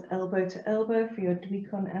or hold elbow to elbow for your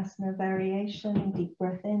Trikonasana variation. Deep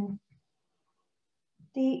breath in,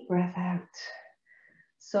 deep breath out.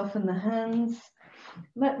 Soften the hands.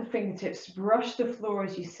 Let the fingertips brush the floor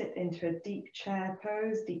as you sit into a deep chair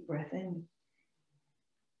pose. Deep breath in.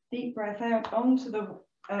 Deep breath out onto the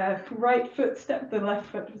right foot. Step the left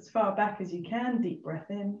foot as far back as you can. Deep breath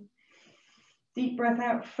in. Deep breath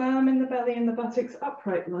out, firm in the belly and the buttocks,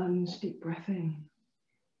 upright lunge, deep breath in.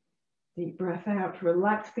 Deep breath out,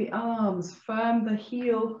 relax the arms, firm the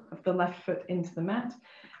heel of the left foot into the mat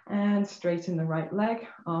and straighten the right leg,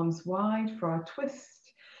 arms wide for our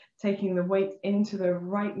twist. Taking the weight into the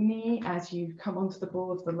right knee as you come onto the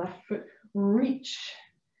ball of the left foot, reach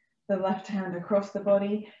the left hand across the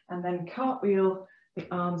body and then cartwheel the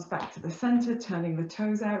arms back to the center, turning the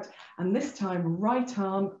toes out, and this time right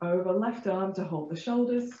arm over left arm to hold the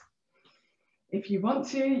shoulders. If you want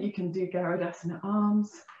to, you can do Garudasana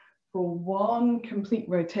arms for one complete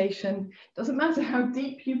rotation. Doesn't matter how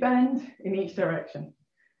deep you bend in each direction.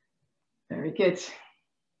 Very good.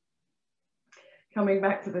 Coming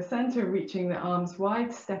back to the center, reaching the arms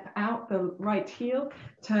wide, step out the right heel,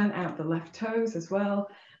 turn out the left toes as well.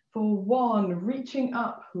 For one, reaching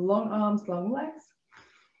up, long arms, long legs.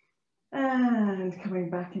 And coming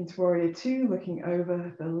back into Warrior Two, looking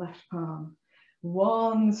over the left palm.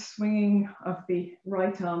 One, swinging of the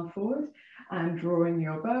right arm forward and drawing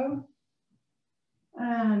your bow.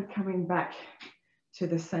 And coming back to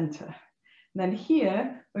the center. And then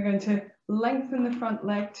here, we're going to lengthen the front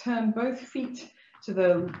leg, turn both feet to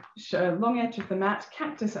the long edge of the mat,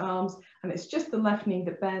 cactus arms, and it's just the left knee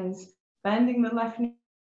that bends, bending the left knee,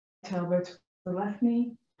 elbow to the left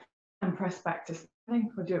knee, and press back to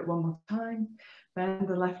standing. We'll do it one more time. Bend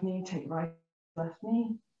the left knee, take right, left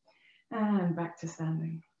knee, and back to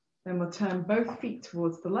standing. Then we'll turn both feet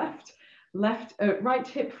towards the left. Right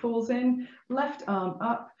hip falls in, left arm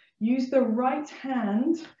up. Use the right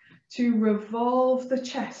hand to revolve the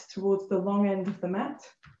chest towards the long end of the mat.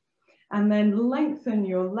 And then lengthen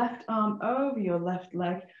your left arm over your left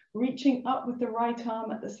leg, reaching up with the right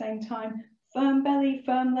arm at the same time. Firm belly,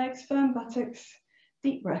 firm legs, firm buttocks.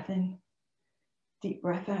 Deep breath in, deep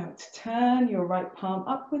breath out. Turn your right palm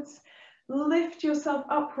upwards. Lift yourself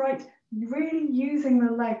upright, really using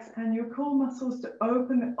the legs and your core muscles to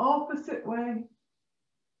open the opposite way.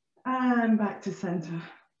 And back to center.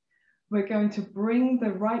 We're going to bring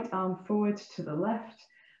the right arm forward to the left.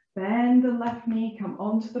 Bend the left knee, come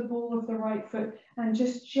onto the ball of the right foot, and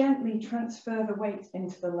just gently transfer the weight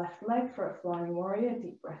into the left leg for a flying warrior.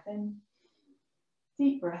 Deep breath in,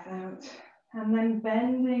 deep breath out, and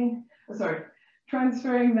then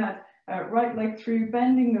transferring that right leg through,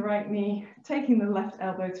 bending the right knee, taking the left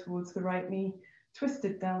elbow towards the right knee,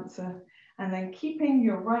 twisted dancer, and then keeping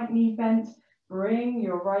your right knee bent, bring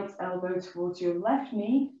your right elbow towards your left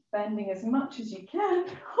knee, bending as much as you can.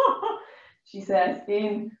 She says,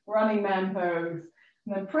 in running man pose.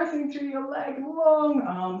 And then pressing through your leg, long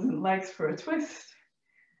arms and legs for a twist.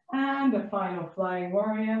 And a final flying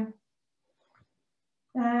warrior.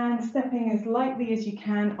 And stepping as lightly as you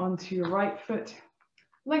can onto your right foot,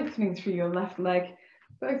 lengthening through your left leg,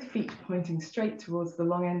 both feet pointing straight towards the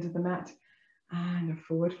long end of the mat, and a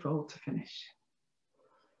forward fold to finish.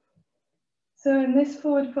 So in this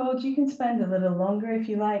forward fold, you can spend a little longer if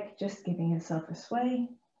you like, just giving yourself a sway.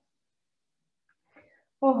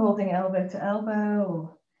 Or holding elbow to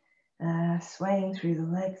elbow, or swaying through the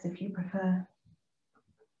legs if you prefer.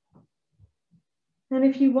 And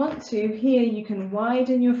if you want to, here you can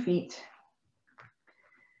widen your feet.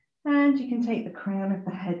 And you can take the crown of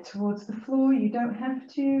the head towards the floor. You don't have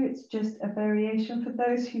to, it's just a variation for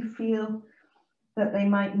those who feel that they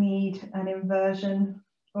might need an inversion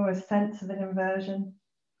or a sense of an inversion.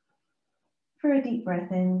 For a deep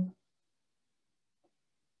breath in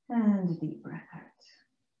and a deep breath out.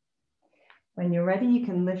 When you're ready, you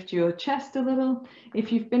can lift your chest a little.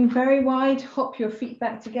 If you've been very wide, hop your feet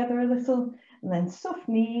back together a little, and then soft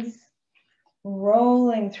knees,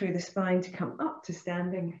 rolling through the spine to come up to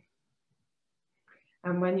standing.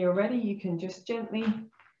 And when you're ready, you can just gently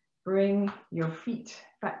bring your feet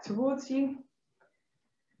back towards you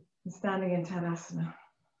and standing in Tadasana.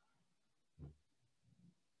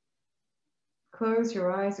 Close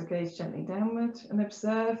your eyes or gaze gently downward and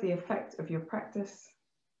observe the effect of your practice.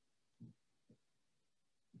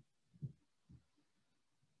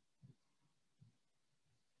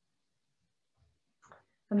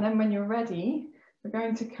 And then when you're ready, we're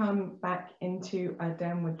going to come back into a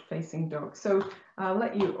downward facing dog. So I'll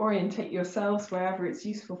let you orientate yourselves wherever it's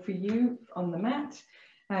useful for you on the mat.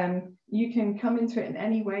 You can come into it in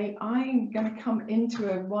any way. I'm going to come into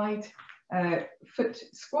a wide foot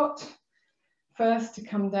squat first to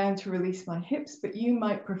come down to release my hips, but you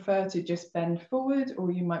might prefer to just bend forward, or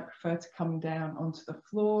you might prefer to come down onto the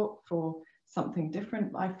floor for something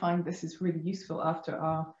different. I find this is really useful after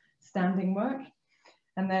our standing work.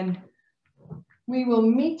 And then we will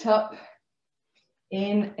meet up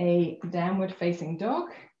in a downward facing dog.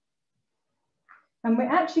 And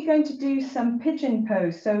we're actually going to do some pigeon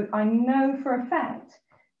pose. So I know for a fact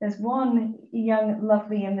there's one young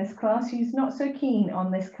lovely in this class who's not so keen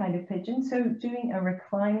on this kind of pigeon. So doing a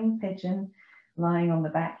reclining pigeon lying on the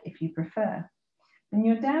back if you prefer. And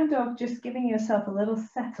your down dog, just giving yourself a little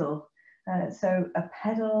settle. So a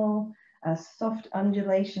pedal, a soft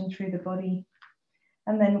undulation through the body.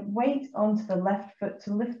 And then weight onto the left foot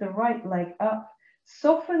to lift the right leg up.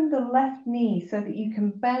 Soften the left knee so that you can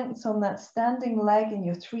bounce on that standing leg in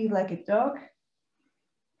your three-legged dog.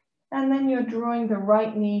 And then you're drawing the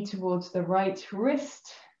right knee towards the right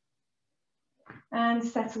wrist and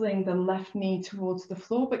settling the left knee towards the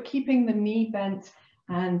floor, but keeping the knee bent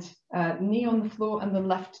and knee on the floor and the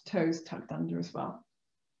left toes tucked under as well.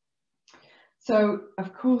 So,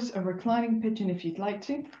 of course, a reclining pigeon if you'd like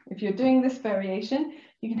to. If you're doing this variation,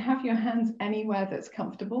 you can have your hands anywhere that's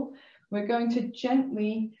comfortable. We're going to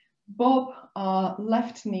gently bob our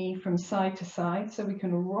left knee from side to side so we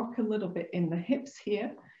can rock a little bit in the hips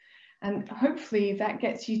here. And hopefully that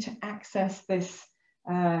gets you to access this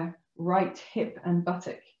right hip and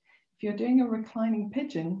buttock. If you're doing a reclining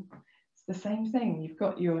pigeon, it's the same thing. You've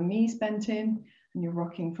got your knees bent in and you're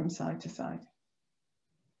rocking from side to side.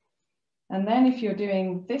 And then if you're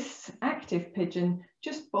doing this active pigeon,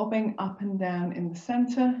 just bobbing up and down in the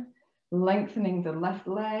center, lengthening the left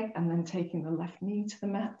leg and then taking the left knee to the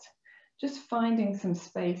mat, just finding some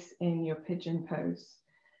space in your pigeon pose.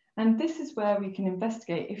 And this is where we can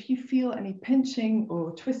investigate. If you feel any pinching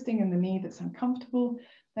or twisting in the knee that's uncomfortable,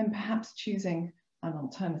 then perhaps choosing an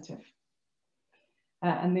alternative.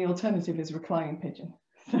 And the alternative is reclining pigeon.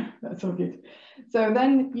 So that's all good. So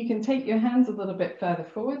then you can take your hands a little bit further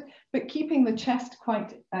forward, but keeping the chest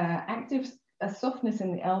quite active, a softness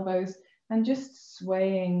in the elbows, and just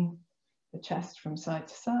swaying the chest from side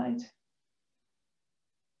to side.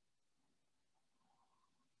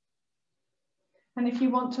 And if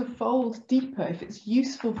you want to fold deeper, if it's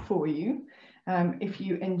useful for you, if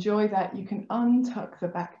you enjoy that, you can untuck the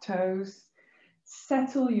back toes,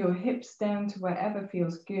 settle your hips down to wherever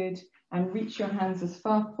feels good, and reach your hands as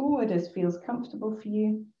far forward as feels comfortable for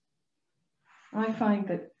you. I find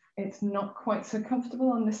that it's not quite so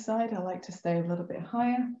comfortable on this side. I like to stay a little bit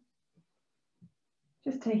higher.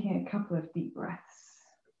 Just taking a couple of deep breaths.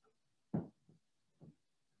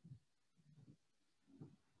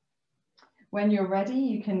 When you're ready,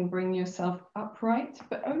 you can bring yourself upright,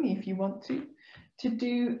 but only if you want to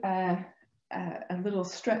do a little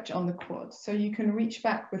stretch on the quads. So you can reach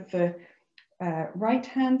back with the right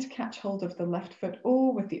hand to catch hold of the left foot,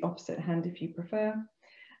 or with the opposite hand if you prefer,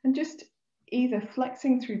 and just either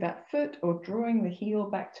flexing through that foot or drawing the heel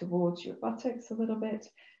back towards your buttocks a little bit.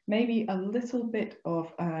 Maybe a little bit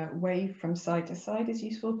of wave from side to side is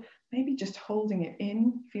useful. Maybe just holding it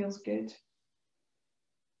in feels good.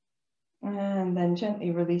 And then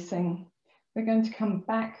gently releasing. We're going to come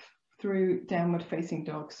back through downward facing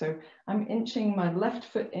dog. So I'm inching my left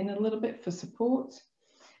foot in a little bit for support,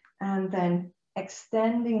 and then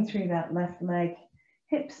extending through that left leg,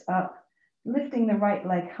 hips up, lifting the right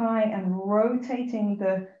leg high and rotating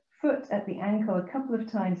the foot at the ankle a couple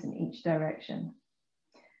of times in each direction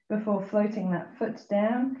before floating that foot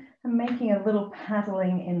down and making a little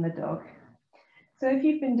paddling in the dog. So if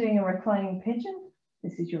you've been doing a reclining pigeon,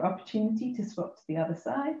 this is your opportunity to swap to the other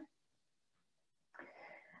side.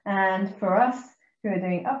 And for us who are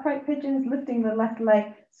doing upright pigeons, lifting the left leg,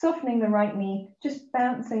 softening the right knee, just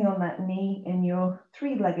bouncing on that knee in your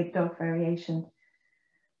three-legged dog variation.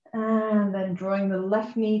 And then drawing the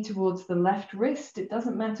left knee towards the left wrist. It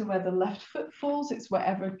doesn't matter where the left foot falls, it's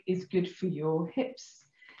wherever is good for your hips.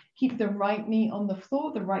 Keep the right knee on the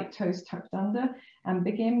floor, the right toes tucked under, and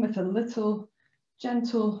begin with a little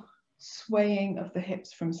gentle swaying of the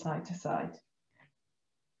hips from side to side.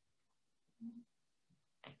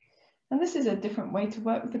 And this is a different way to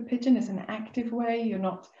work with the pigeon. It's an active way. You're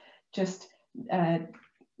not just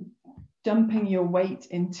dumping your weight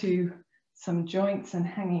into some joints and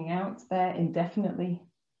hanging out there indefinitely.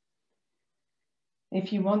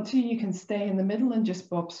 If you want to, you can stay in the middle and just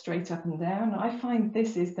bob straight up and down. I find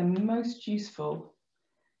this is the most useful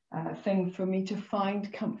thing for me to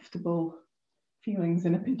find comfortable feelings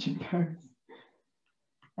in a pigeon pose.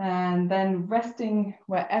 And then resting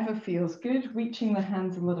wherever feels good, reaching the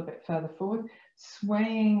hands a little bit further forward,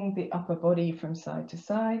 swaying the upper body from side to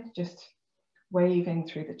side, just waving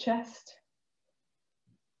through the chest.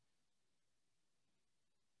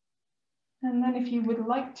 And then if you would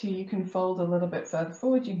like to, you can fold a little bit further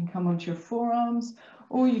forward. You can come onto your forearms,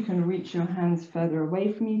 or you can reach your hands further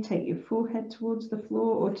away from you, take your forehead towards the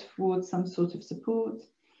floor or towards some sort of support.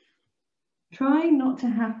 Try not to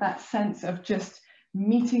have that sense of just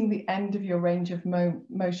meeting the end of your range of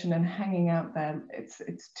motion and hanging out there.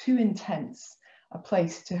 It's too intense a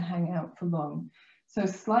place to hang out for long. So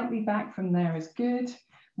slightly back from there is good,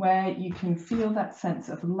 where you can feel that sense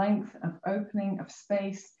of length, of opening, of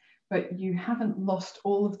space, but you haven't lost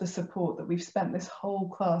all of the support that we've spent this whole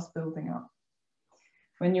class building up.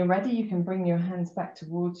 When you're ready, you can bring your hands back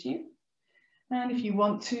towards you. And if you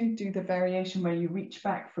want to do the variation where you reach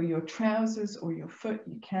back for your trousers or your foot,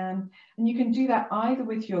 you can. And you can do that either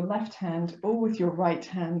with your left hand or with your right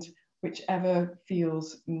hand, whichever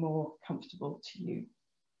feels more comfortable to you.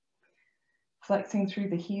 Flexing through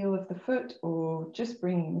the heel of the foot or just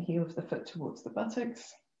bringing the heel of the foot towards the buttocks.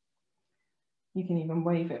 You can even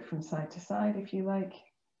wave it from side to side if you like.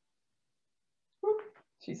 Whoop,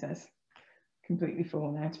 she says, completely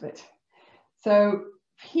fallen out of it. So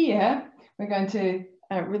here, we're going to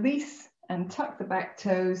release and tuck the back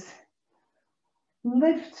toes,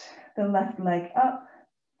 lift the left leg up,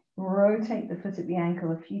 rotate the foot at the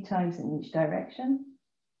ankle a few times in each direction,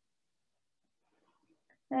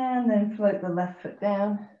 and then float the left foot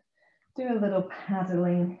down, do a little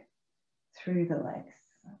paddling through the legs.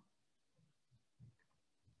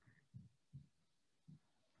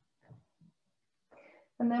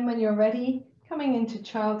 And then when you're ready, coming into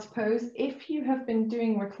child's pose, if you have been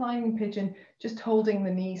doing reclining pigeon, just holding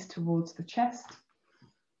the knees towards the chest,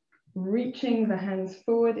 reaching the hands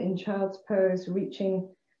forward in child's pose, reaching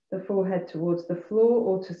the forehead towards the floor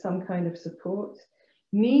or to some kind of support.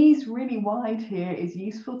 Knees really wide here is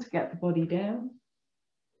useful to get the body down.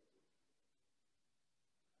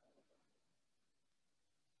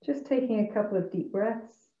 Just taking a couple of deep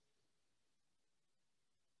breaths.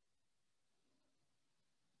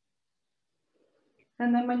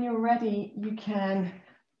 And then when you're ready, you can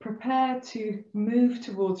prepare to move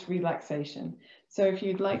towards relaxation. So if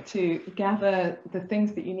you'd like to gather the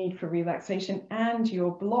things that you need for relaxation and your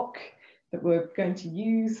block that we're going to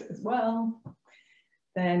use as well,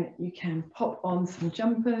 then you can pop on some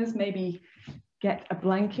jumpers, maybe get a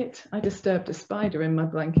blanket. I disturbed a spider in my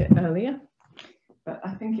blanket earlier, but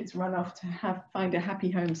I think it's run off to find a happy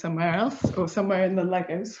home somewhere else or somewhere in the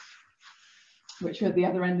Legos, which are at the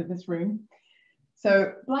other end of this room.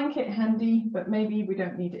 So blanket handy, but maybe we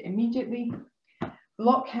don't need it immediately.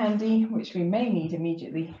 Block handy, which we may need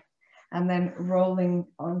immediately. And then rolling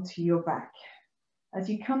onto your back. As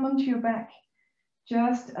you come onto your back,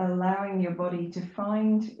 just allowing your body to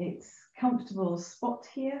find its comfortable spot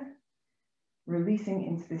here, releasing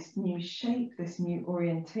into this new shape, this new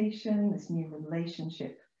orientation, this new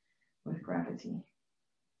relationship with gravity.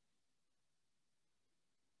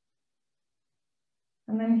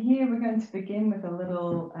 And then here we're going to begin with a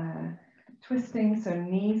little twisting, so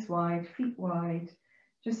knees wide, feet wide,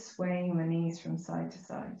 just swaying the knees from side to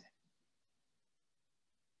side.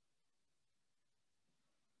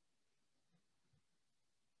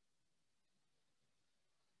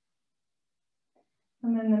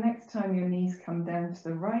 And then the next time your knees come down to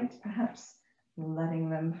the right, perhaps letting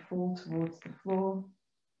them fall towards the floor.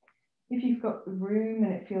 If you've got room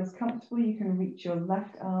and it feels comfortable, you can reach your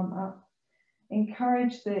left arm up.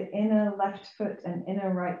 Encourage the inner left foot and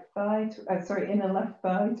inner left thigh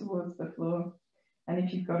towards the floor. And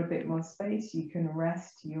if you've got a bit more space, you can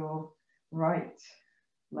rest your right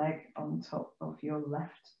leg on top of your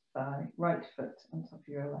left thigh, right foot on top of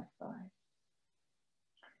your left thigh.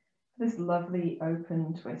 This lovely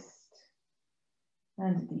open twist.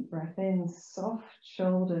 And a deep breath in, soft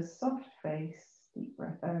shoulders, soft face, deep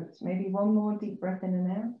breath out. Maybe one more deep breath in and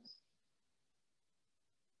out.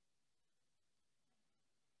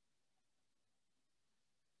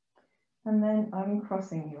 And then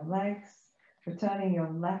uncrossing your legs, returning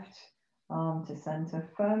your left arm to center,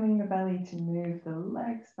 firming the belly to move the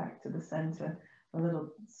legs back to the center, a little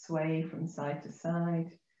sway from side to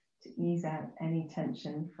side to ease out any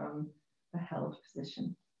tension from the held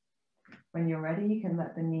position. When you're ready, you can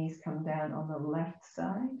let the knees come down on the left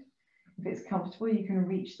side. If it's comfortable, you can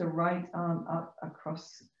reach the right arm up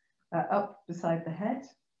across, up beside the head.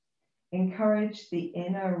 Encourage the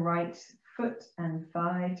inner right foot and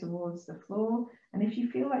thigh towards the floor. And if you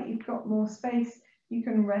feel like you've got more space, you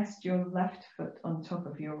can rest your left foot on top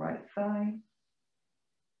of your right thigh.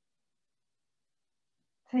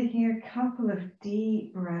 Taking a couple of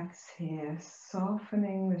deep breaths here,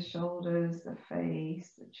 softening the shoulders, the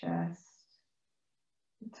face, the chest,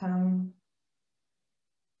 the tongue,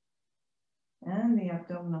 and the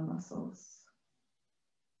abdominal muscles.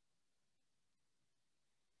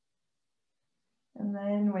 And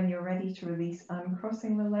then when you're ready to release,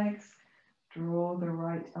 uncrossing the legs, draw the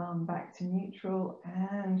right arm back to neutral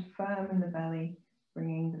and firm in the belly,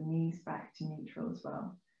 bringing the knees back to neutral as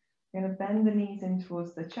well. You're going to bend the knees in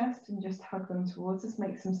towards the chest and just hug them towards us.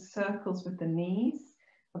 Make some circles with the knees.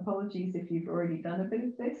 Apologies if you've already done a bit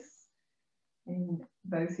of this in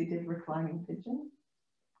those who did reclining pigeon.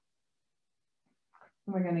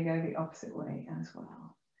 And we're going to go the opposite way as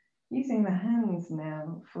well. Using the hands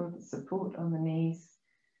now for the support on the knees,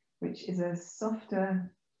 which is a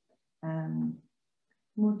softer,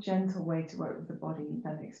 more gentle way to work with the body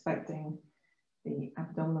than expecting the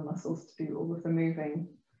abdominal muscles to do all of the moving.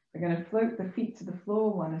 We're going to float the feet to the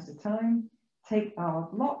floor one at a time, take our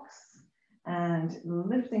blocks and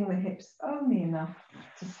lifting the hips only enough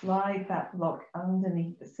to slide that block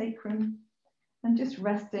underneath the sacrum and just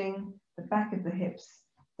resting the back of the hips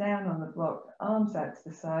down on the block, arms out to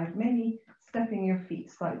the side, maybe stepping your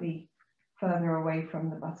feet slightly further away from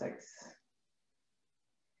the buttocks.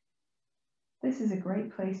 This is a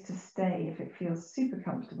great place to stay if it feels super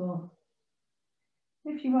comfortable.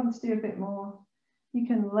 If you want to do a bit more, you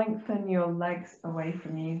can lengthen your legs away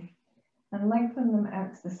from you and lengthen them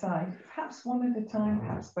out to the side, perhaps one at a time,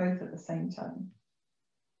 perhaps both at the same time.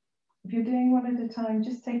 If you're doing one at a time,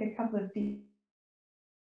 just take a couple of deep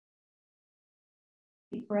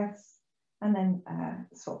breaths and then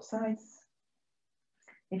swap sides.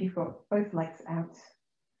 If you've got both legs out,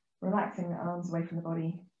 relaxing the arms away from the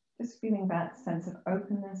body, just feeling that sense of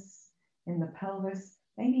openness in the pelvis,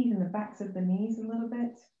 maybe even the backs of the knees a little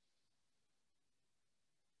bit.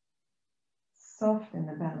 Soft in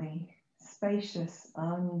the belly, spacious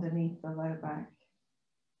underneath the low back.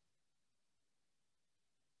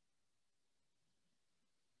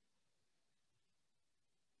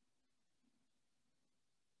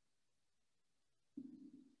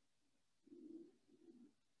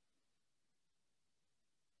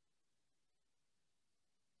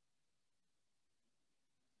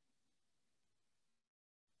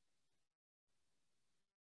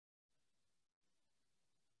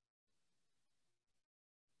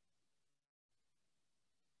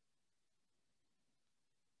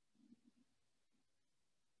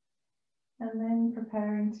 And then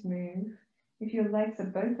preparing to move. If your legs are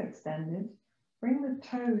both extended, bring the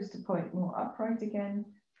toes to point more upright again,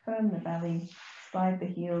 firm the belly, slide the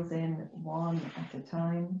heels in one at a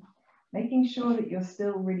time, making sure that you're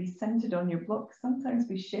still really centered on your block. Sometimes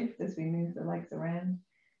we shift as we move the legs around,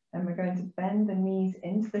 and we're going to bend the knees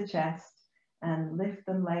into the chest and lift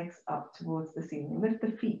the legs up towards the ceiling, lift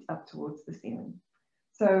the feet up towards the ceiling.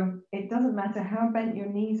 So it doesn't matter how bent your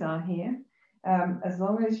knees are here, as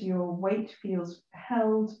long as your weight feels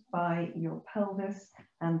held by your pelvis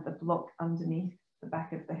and the block underneath the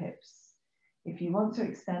back of the hips. If you want to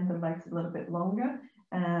extend the legs a little bit longer,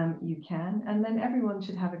 you can, and then everyone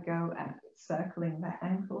should have a go at circling their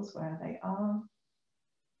ankles where they are,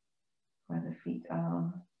 where the feet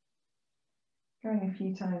are, going a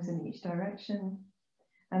few times in each direction,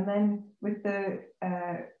 and then with the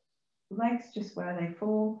legs just where they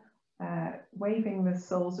fall, waving the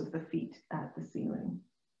soles of the feet at the ceiling.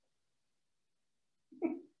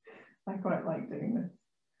 I quite like doing this.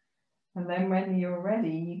 And then when you're ready,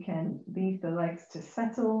 you can leave the legs to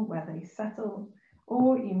settle where they settle,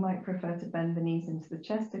 or you might prefer to bend the knees into the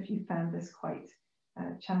chest if you found this quite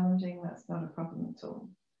challenging. That's not a problem at all.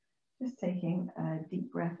 Just taking a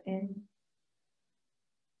deep breath in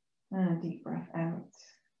and a deep breath out.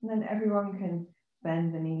 And then everyone can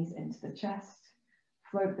bend the knees into the chest.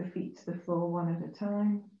 Float the feet to the floor one at a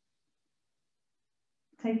time.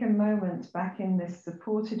 Take a moment back in this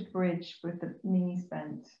supported bridge with the knees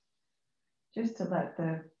bent, just to let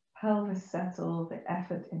the pelvis settle, the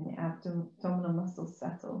effort in the abdominal muscles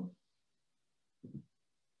settle.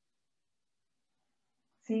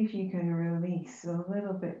 See if you can release a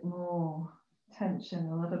little bit more tension,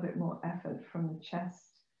 a little bit more effort from the chest,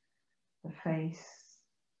 the face,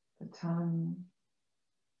 the tongue.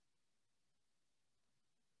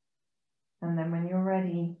 And then when you're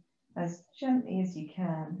ready, as gently as you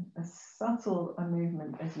can, as subtle a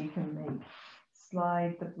movement as you can make,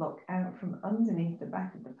 slide the block out from underneath the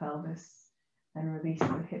back of the pelvis and release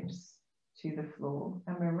the hips to the floor.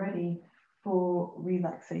 And we're ready for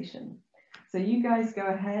relaxation. So you guys go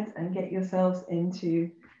ahead and get yourselves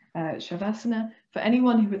into Shavasana. For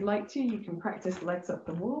anyone who would like to, you can practice legs up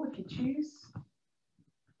the wall if you choose.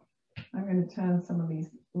 I'm going to turn some of these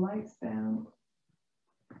lights down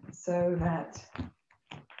so that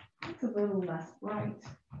it's a little less bright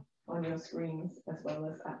on your screens as well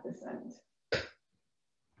as at this end.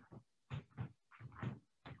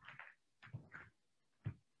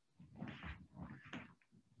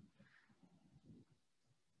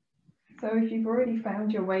 So if you've already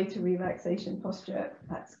found your way to relaxation posture,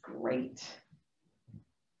 that's great.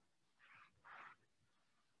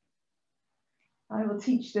 I will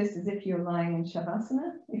teach this as if you're lying in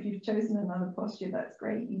Shavasana. If you've chosen another posture, that's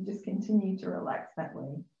great. You just continue to relax that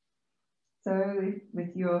way. So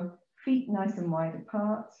with your feet nice and wide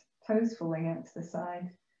apart, toes falling out to the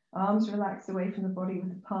side, arms relaxed away from the body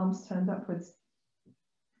with the palms turned upwards.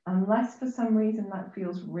 Unless for some reason that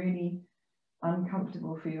feels really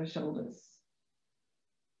uncomfortable for your shoulders.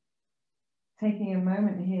 Taking a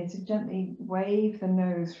moment here to gently wave the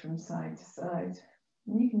nose from side to side.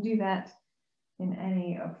 And you can do that in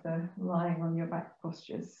any of the lying on your back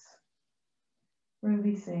postures.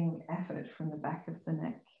 Releasing effort from the back of the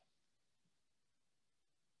neck.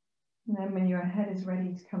 And then when your head is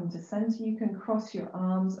ready to come to center, you can cross your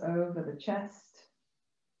arms over the chest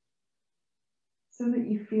so that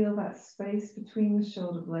you feel that space between the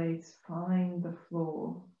shoulder blades find the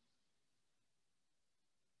floor.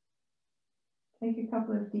 Take a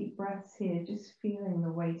couple of deep breaths here, just feeling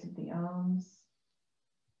the weight of the arms.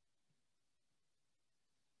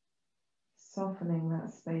 Softening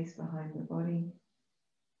that space behind the body.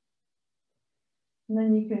 And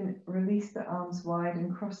then you can release the arms wide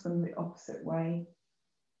and cross them the opposite way.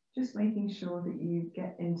 Just making sure that you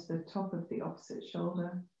get into the top of the opposite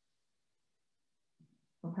shoulder.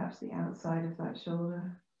 Or perhaps the outside of that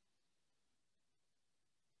shoulder.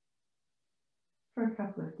 For a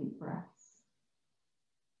couple of deep breaths.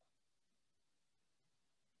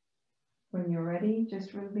 When you're ready,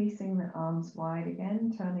 just releasing the arms wide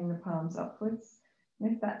again, turning the palms upwards.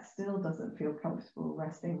 And if that still doesn't feel comfortable,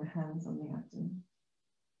 resting the hands on the abdomen.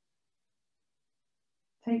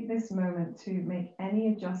 Take this moment to make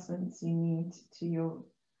any adjustments you need to your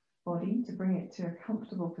body to bring it to a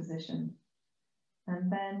comfortable position.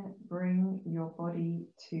 And then bring your body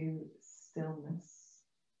to stillness.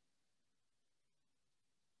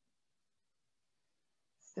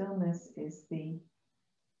 Stillness is the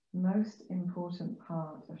most important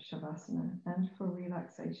part of Shavasana and for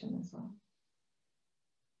relaxation as well.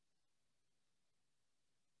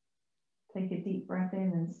 Take a deep breath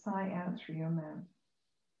in and sigh out through your mouth.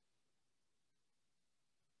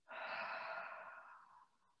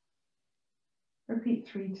 Repeat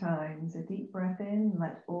 3 times. A deep breath in,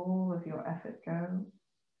 let all of your effort go.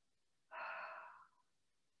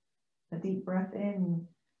 A deep breath in,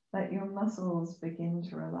 let your muscles begin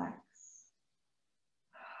to relax.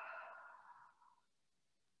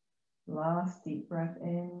 Last deep breath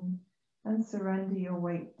in and surrender your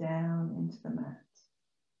weight down into the mat.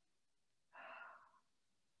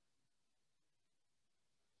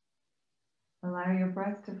 Allow your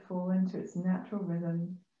breath to fall into its natural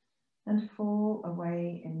rhythm and fall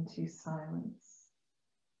away into silence.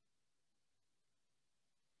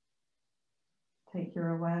 Take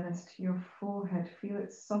your awareness to your forehead. Feel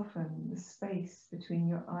it soften, the space between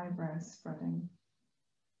your eyebrows spreading.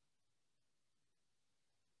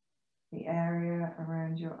 The area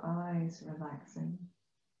around your eyes relaxing.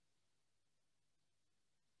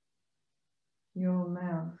 Your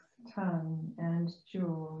mouth, tongue, and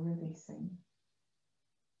jaw releasing.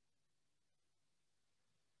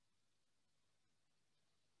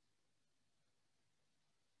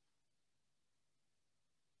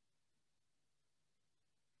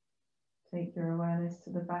 Take your awareness to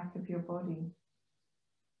the back of your body.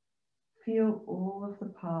 Feel all of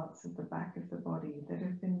the parts of the back of the body that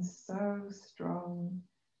have been so strong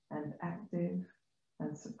and active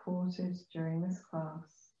and supported during this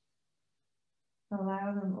class.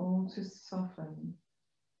 Allow them all to soften,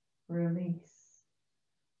 release,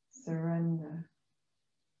 surrender.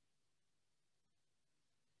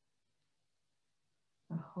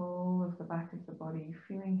 The whole of the back of the body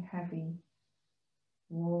feeling heavy,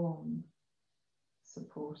 warm,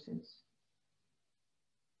 supported.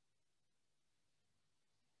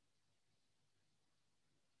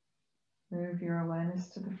 Move your awareness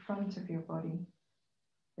to the front of your body.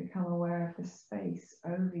 Become aware of the space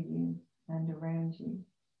over you and around you.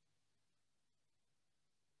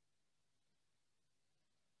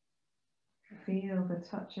 Feel the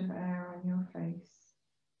touch of air on your face.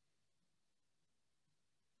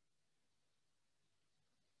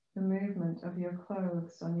 The movement of your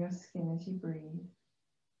clothes on your skin as you breathe.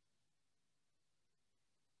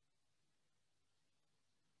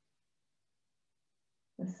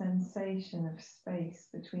 The sensation of space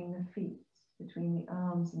between the feet, between the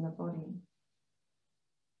arms and the body.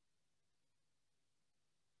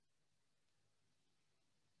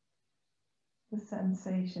 The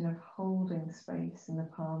sensation of holding space in the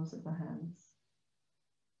palms of the hands.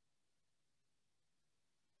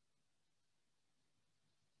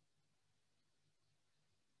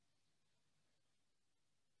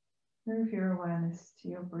 Move your awareness to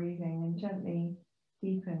your breathing and gently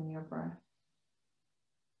deepen your breath.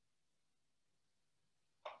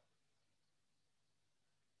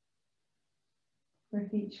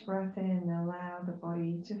 With each breath in, allow the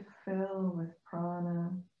body to fill with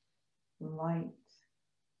prana, light,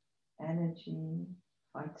 energy,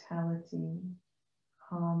 vitality,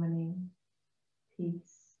 harmony,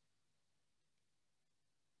 peace.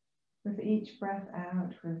 With each breath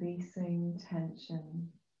out, releasing tension,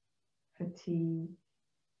 fatigue,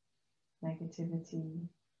 negativity,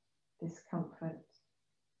 discomfort,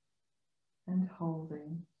 and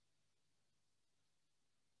holding.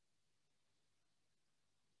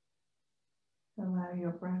 Allow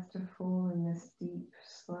your breath to fall in this deep,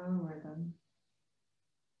 slow rhythm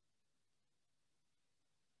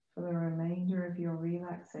for the remainder of your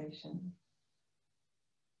relaxation,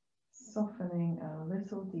 softening a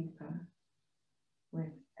little deeper with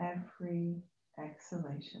every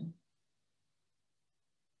exhalation.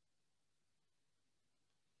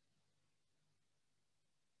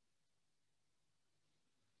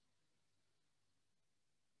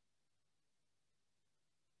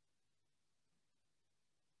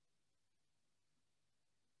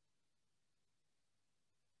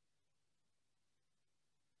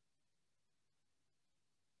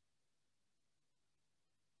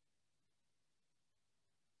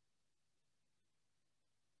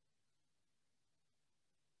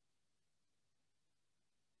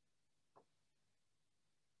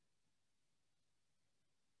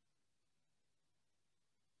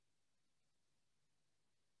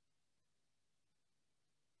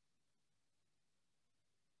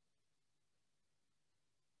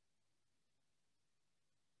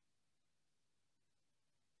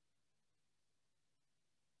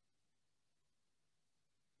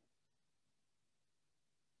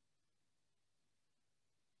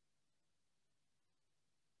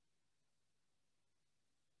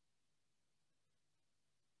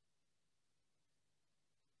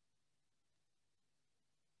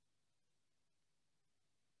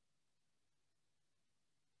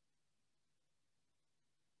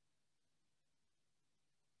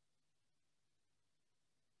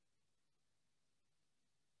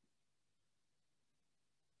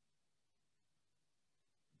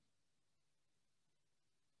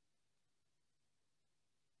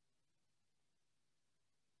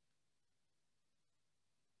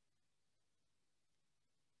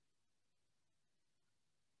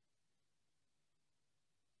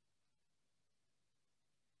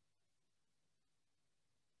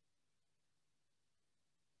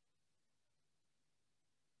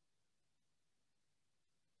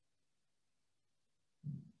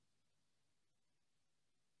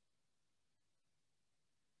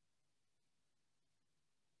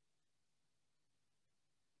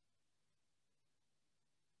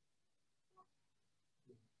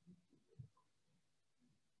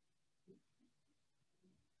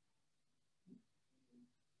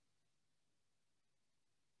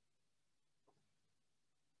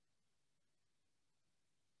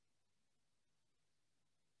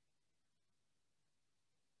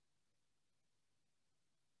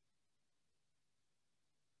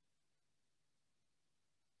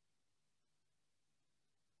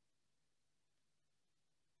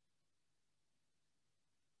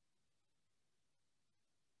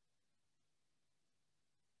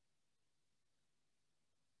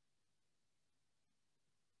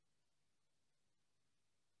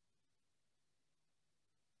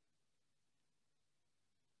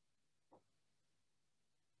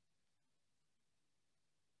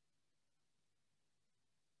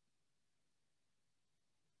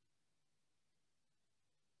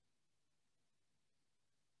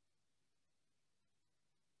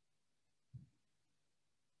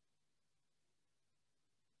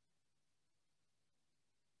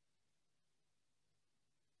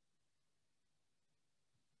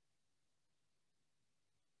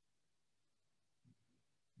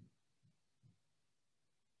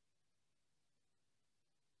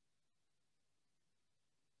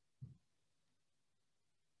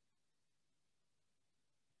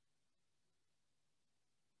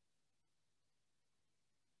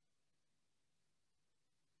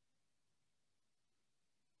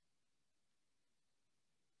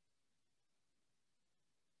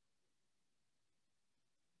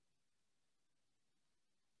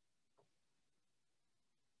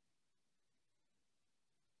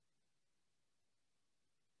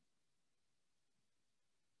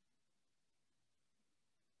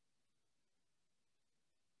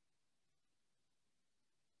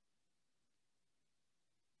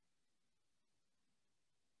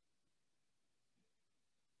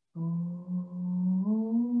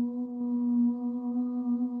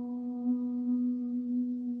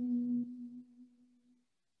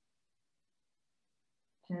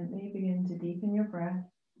 begin to deepen your breath.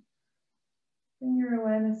 Bring your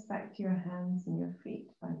awareness back to your hands and your feet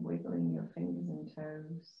by wiggling your fingers and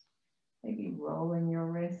toes. Maybe rolling your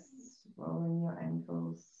wrists, rolling your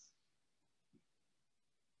ankles.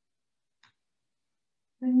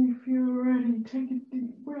 When you feel ready, take a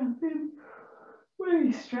deep breath in.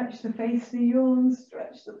 Really stretch the face, the yawn,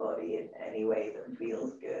 stretch the body in any way that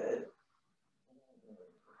feels good.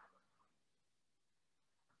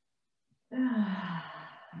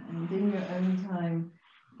 And in your own time,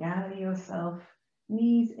 gather yourself,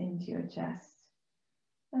 knees into your chest,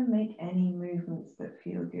 and make any movements that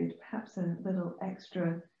feel good. Perhaps a little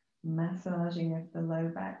extra massaging of the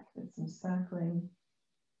low back with some circling.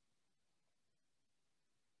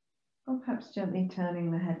 Or perhaps gently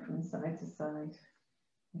turning the head from side to side,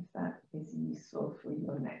 if that is useful for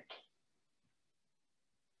your neck.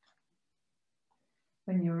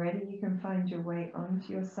 When you're ready, you can find your way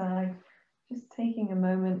onto your side, just taking a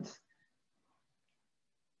moment,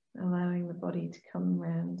 allowing the body to come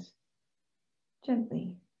round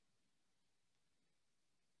gently.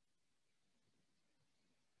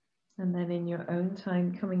 And then in your own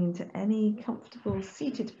time, coming into any comfortable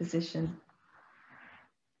seated position.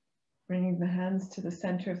 Bringing the hands to the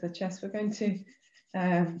center of the chest. We're going to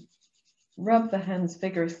rub the hands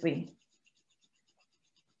vigorously.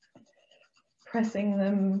 Pressing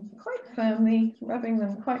them quite firmly, rubbing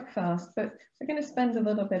them quite fast, but we're going to spend a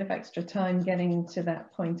little bit of extra time getting to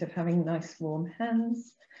that point of having nice warm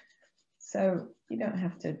hands. So you don't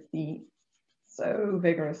have to be so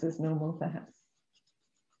vigorous as normal, perhaps.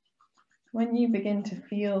 When you begin to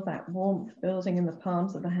feel that warmth building in the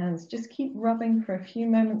palms of the hands, just keep rubbing for a few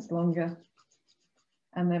moments longer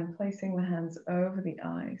and then placing the hands over the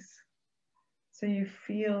eyes. So you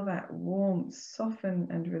feel that warmth soften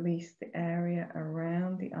and release the area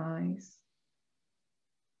around the eyes.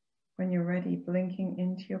 When you're ready, blinking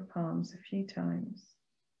into your palms a few times,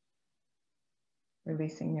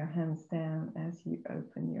 releasing your hands down as you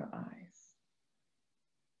open your eyes.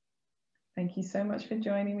 Thank you so much for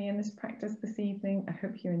joining me in this practice this evening. I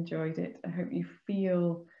hope you enjoyed it. I hope you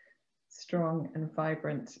feel strong and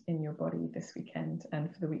vibrant in your body this weekend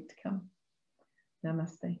and for the week to come.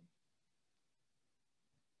 Namaste.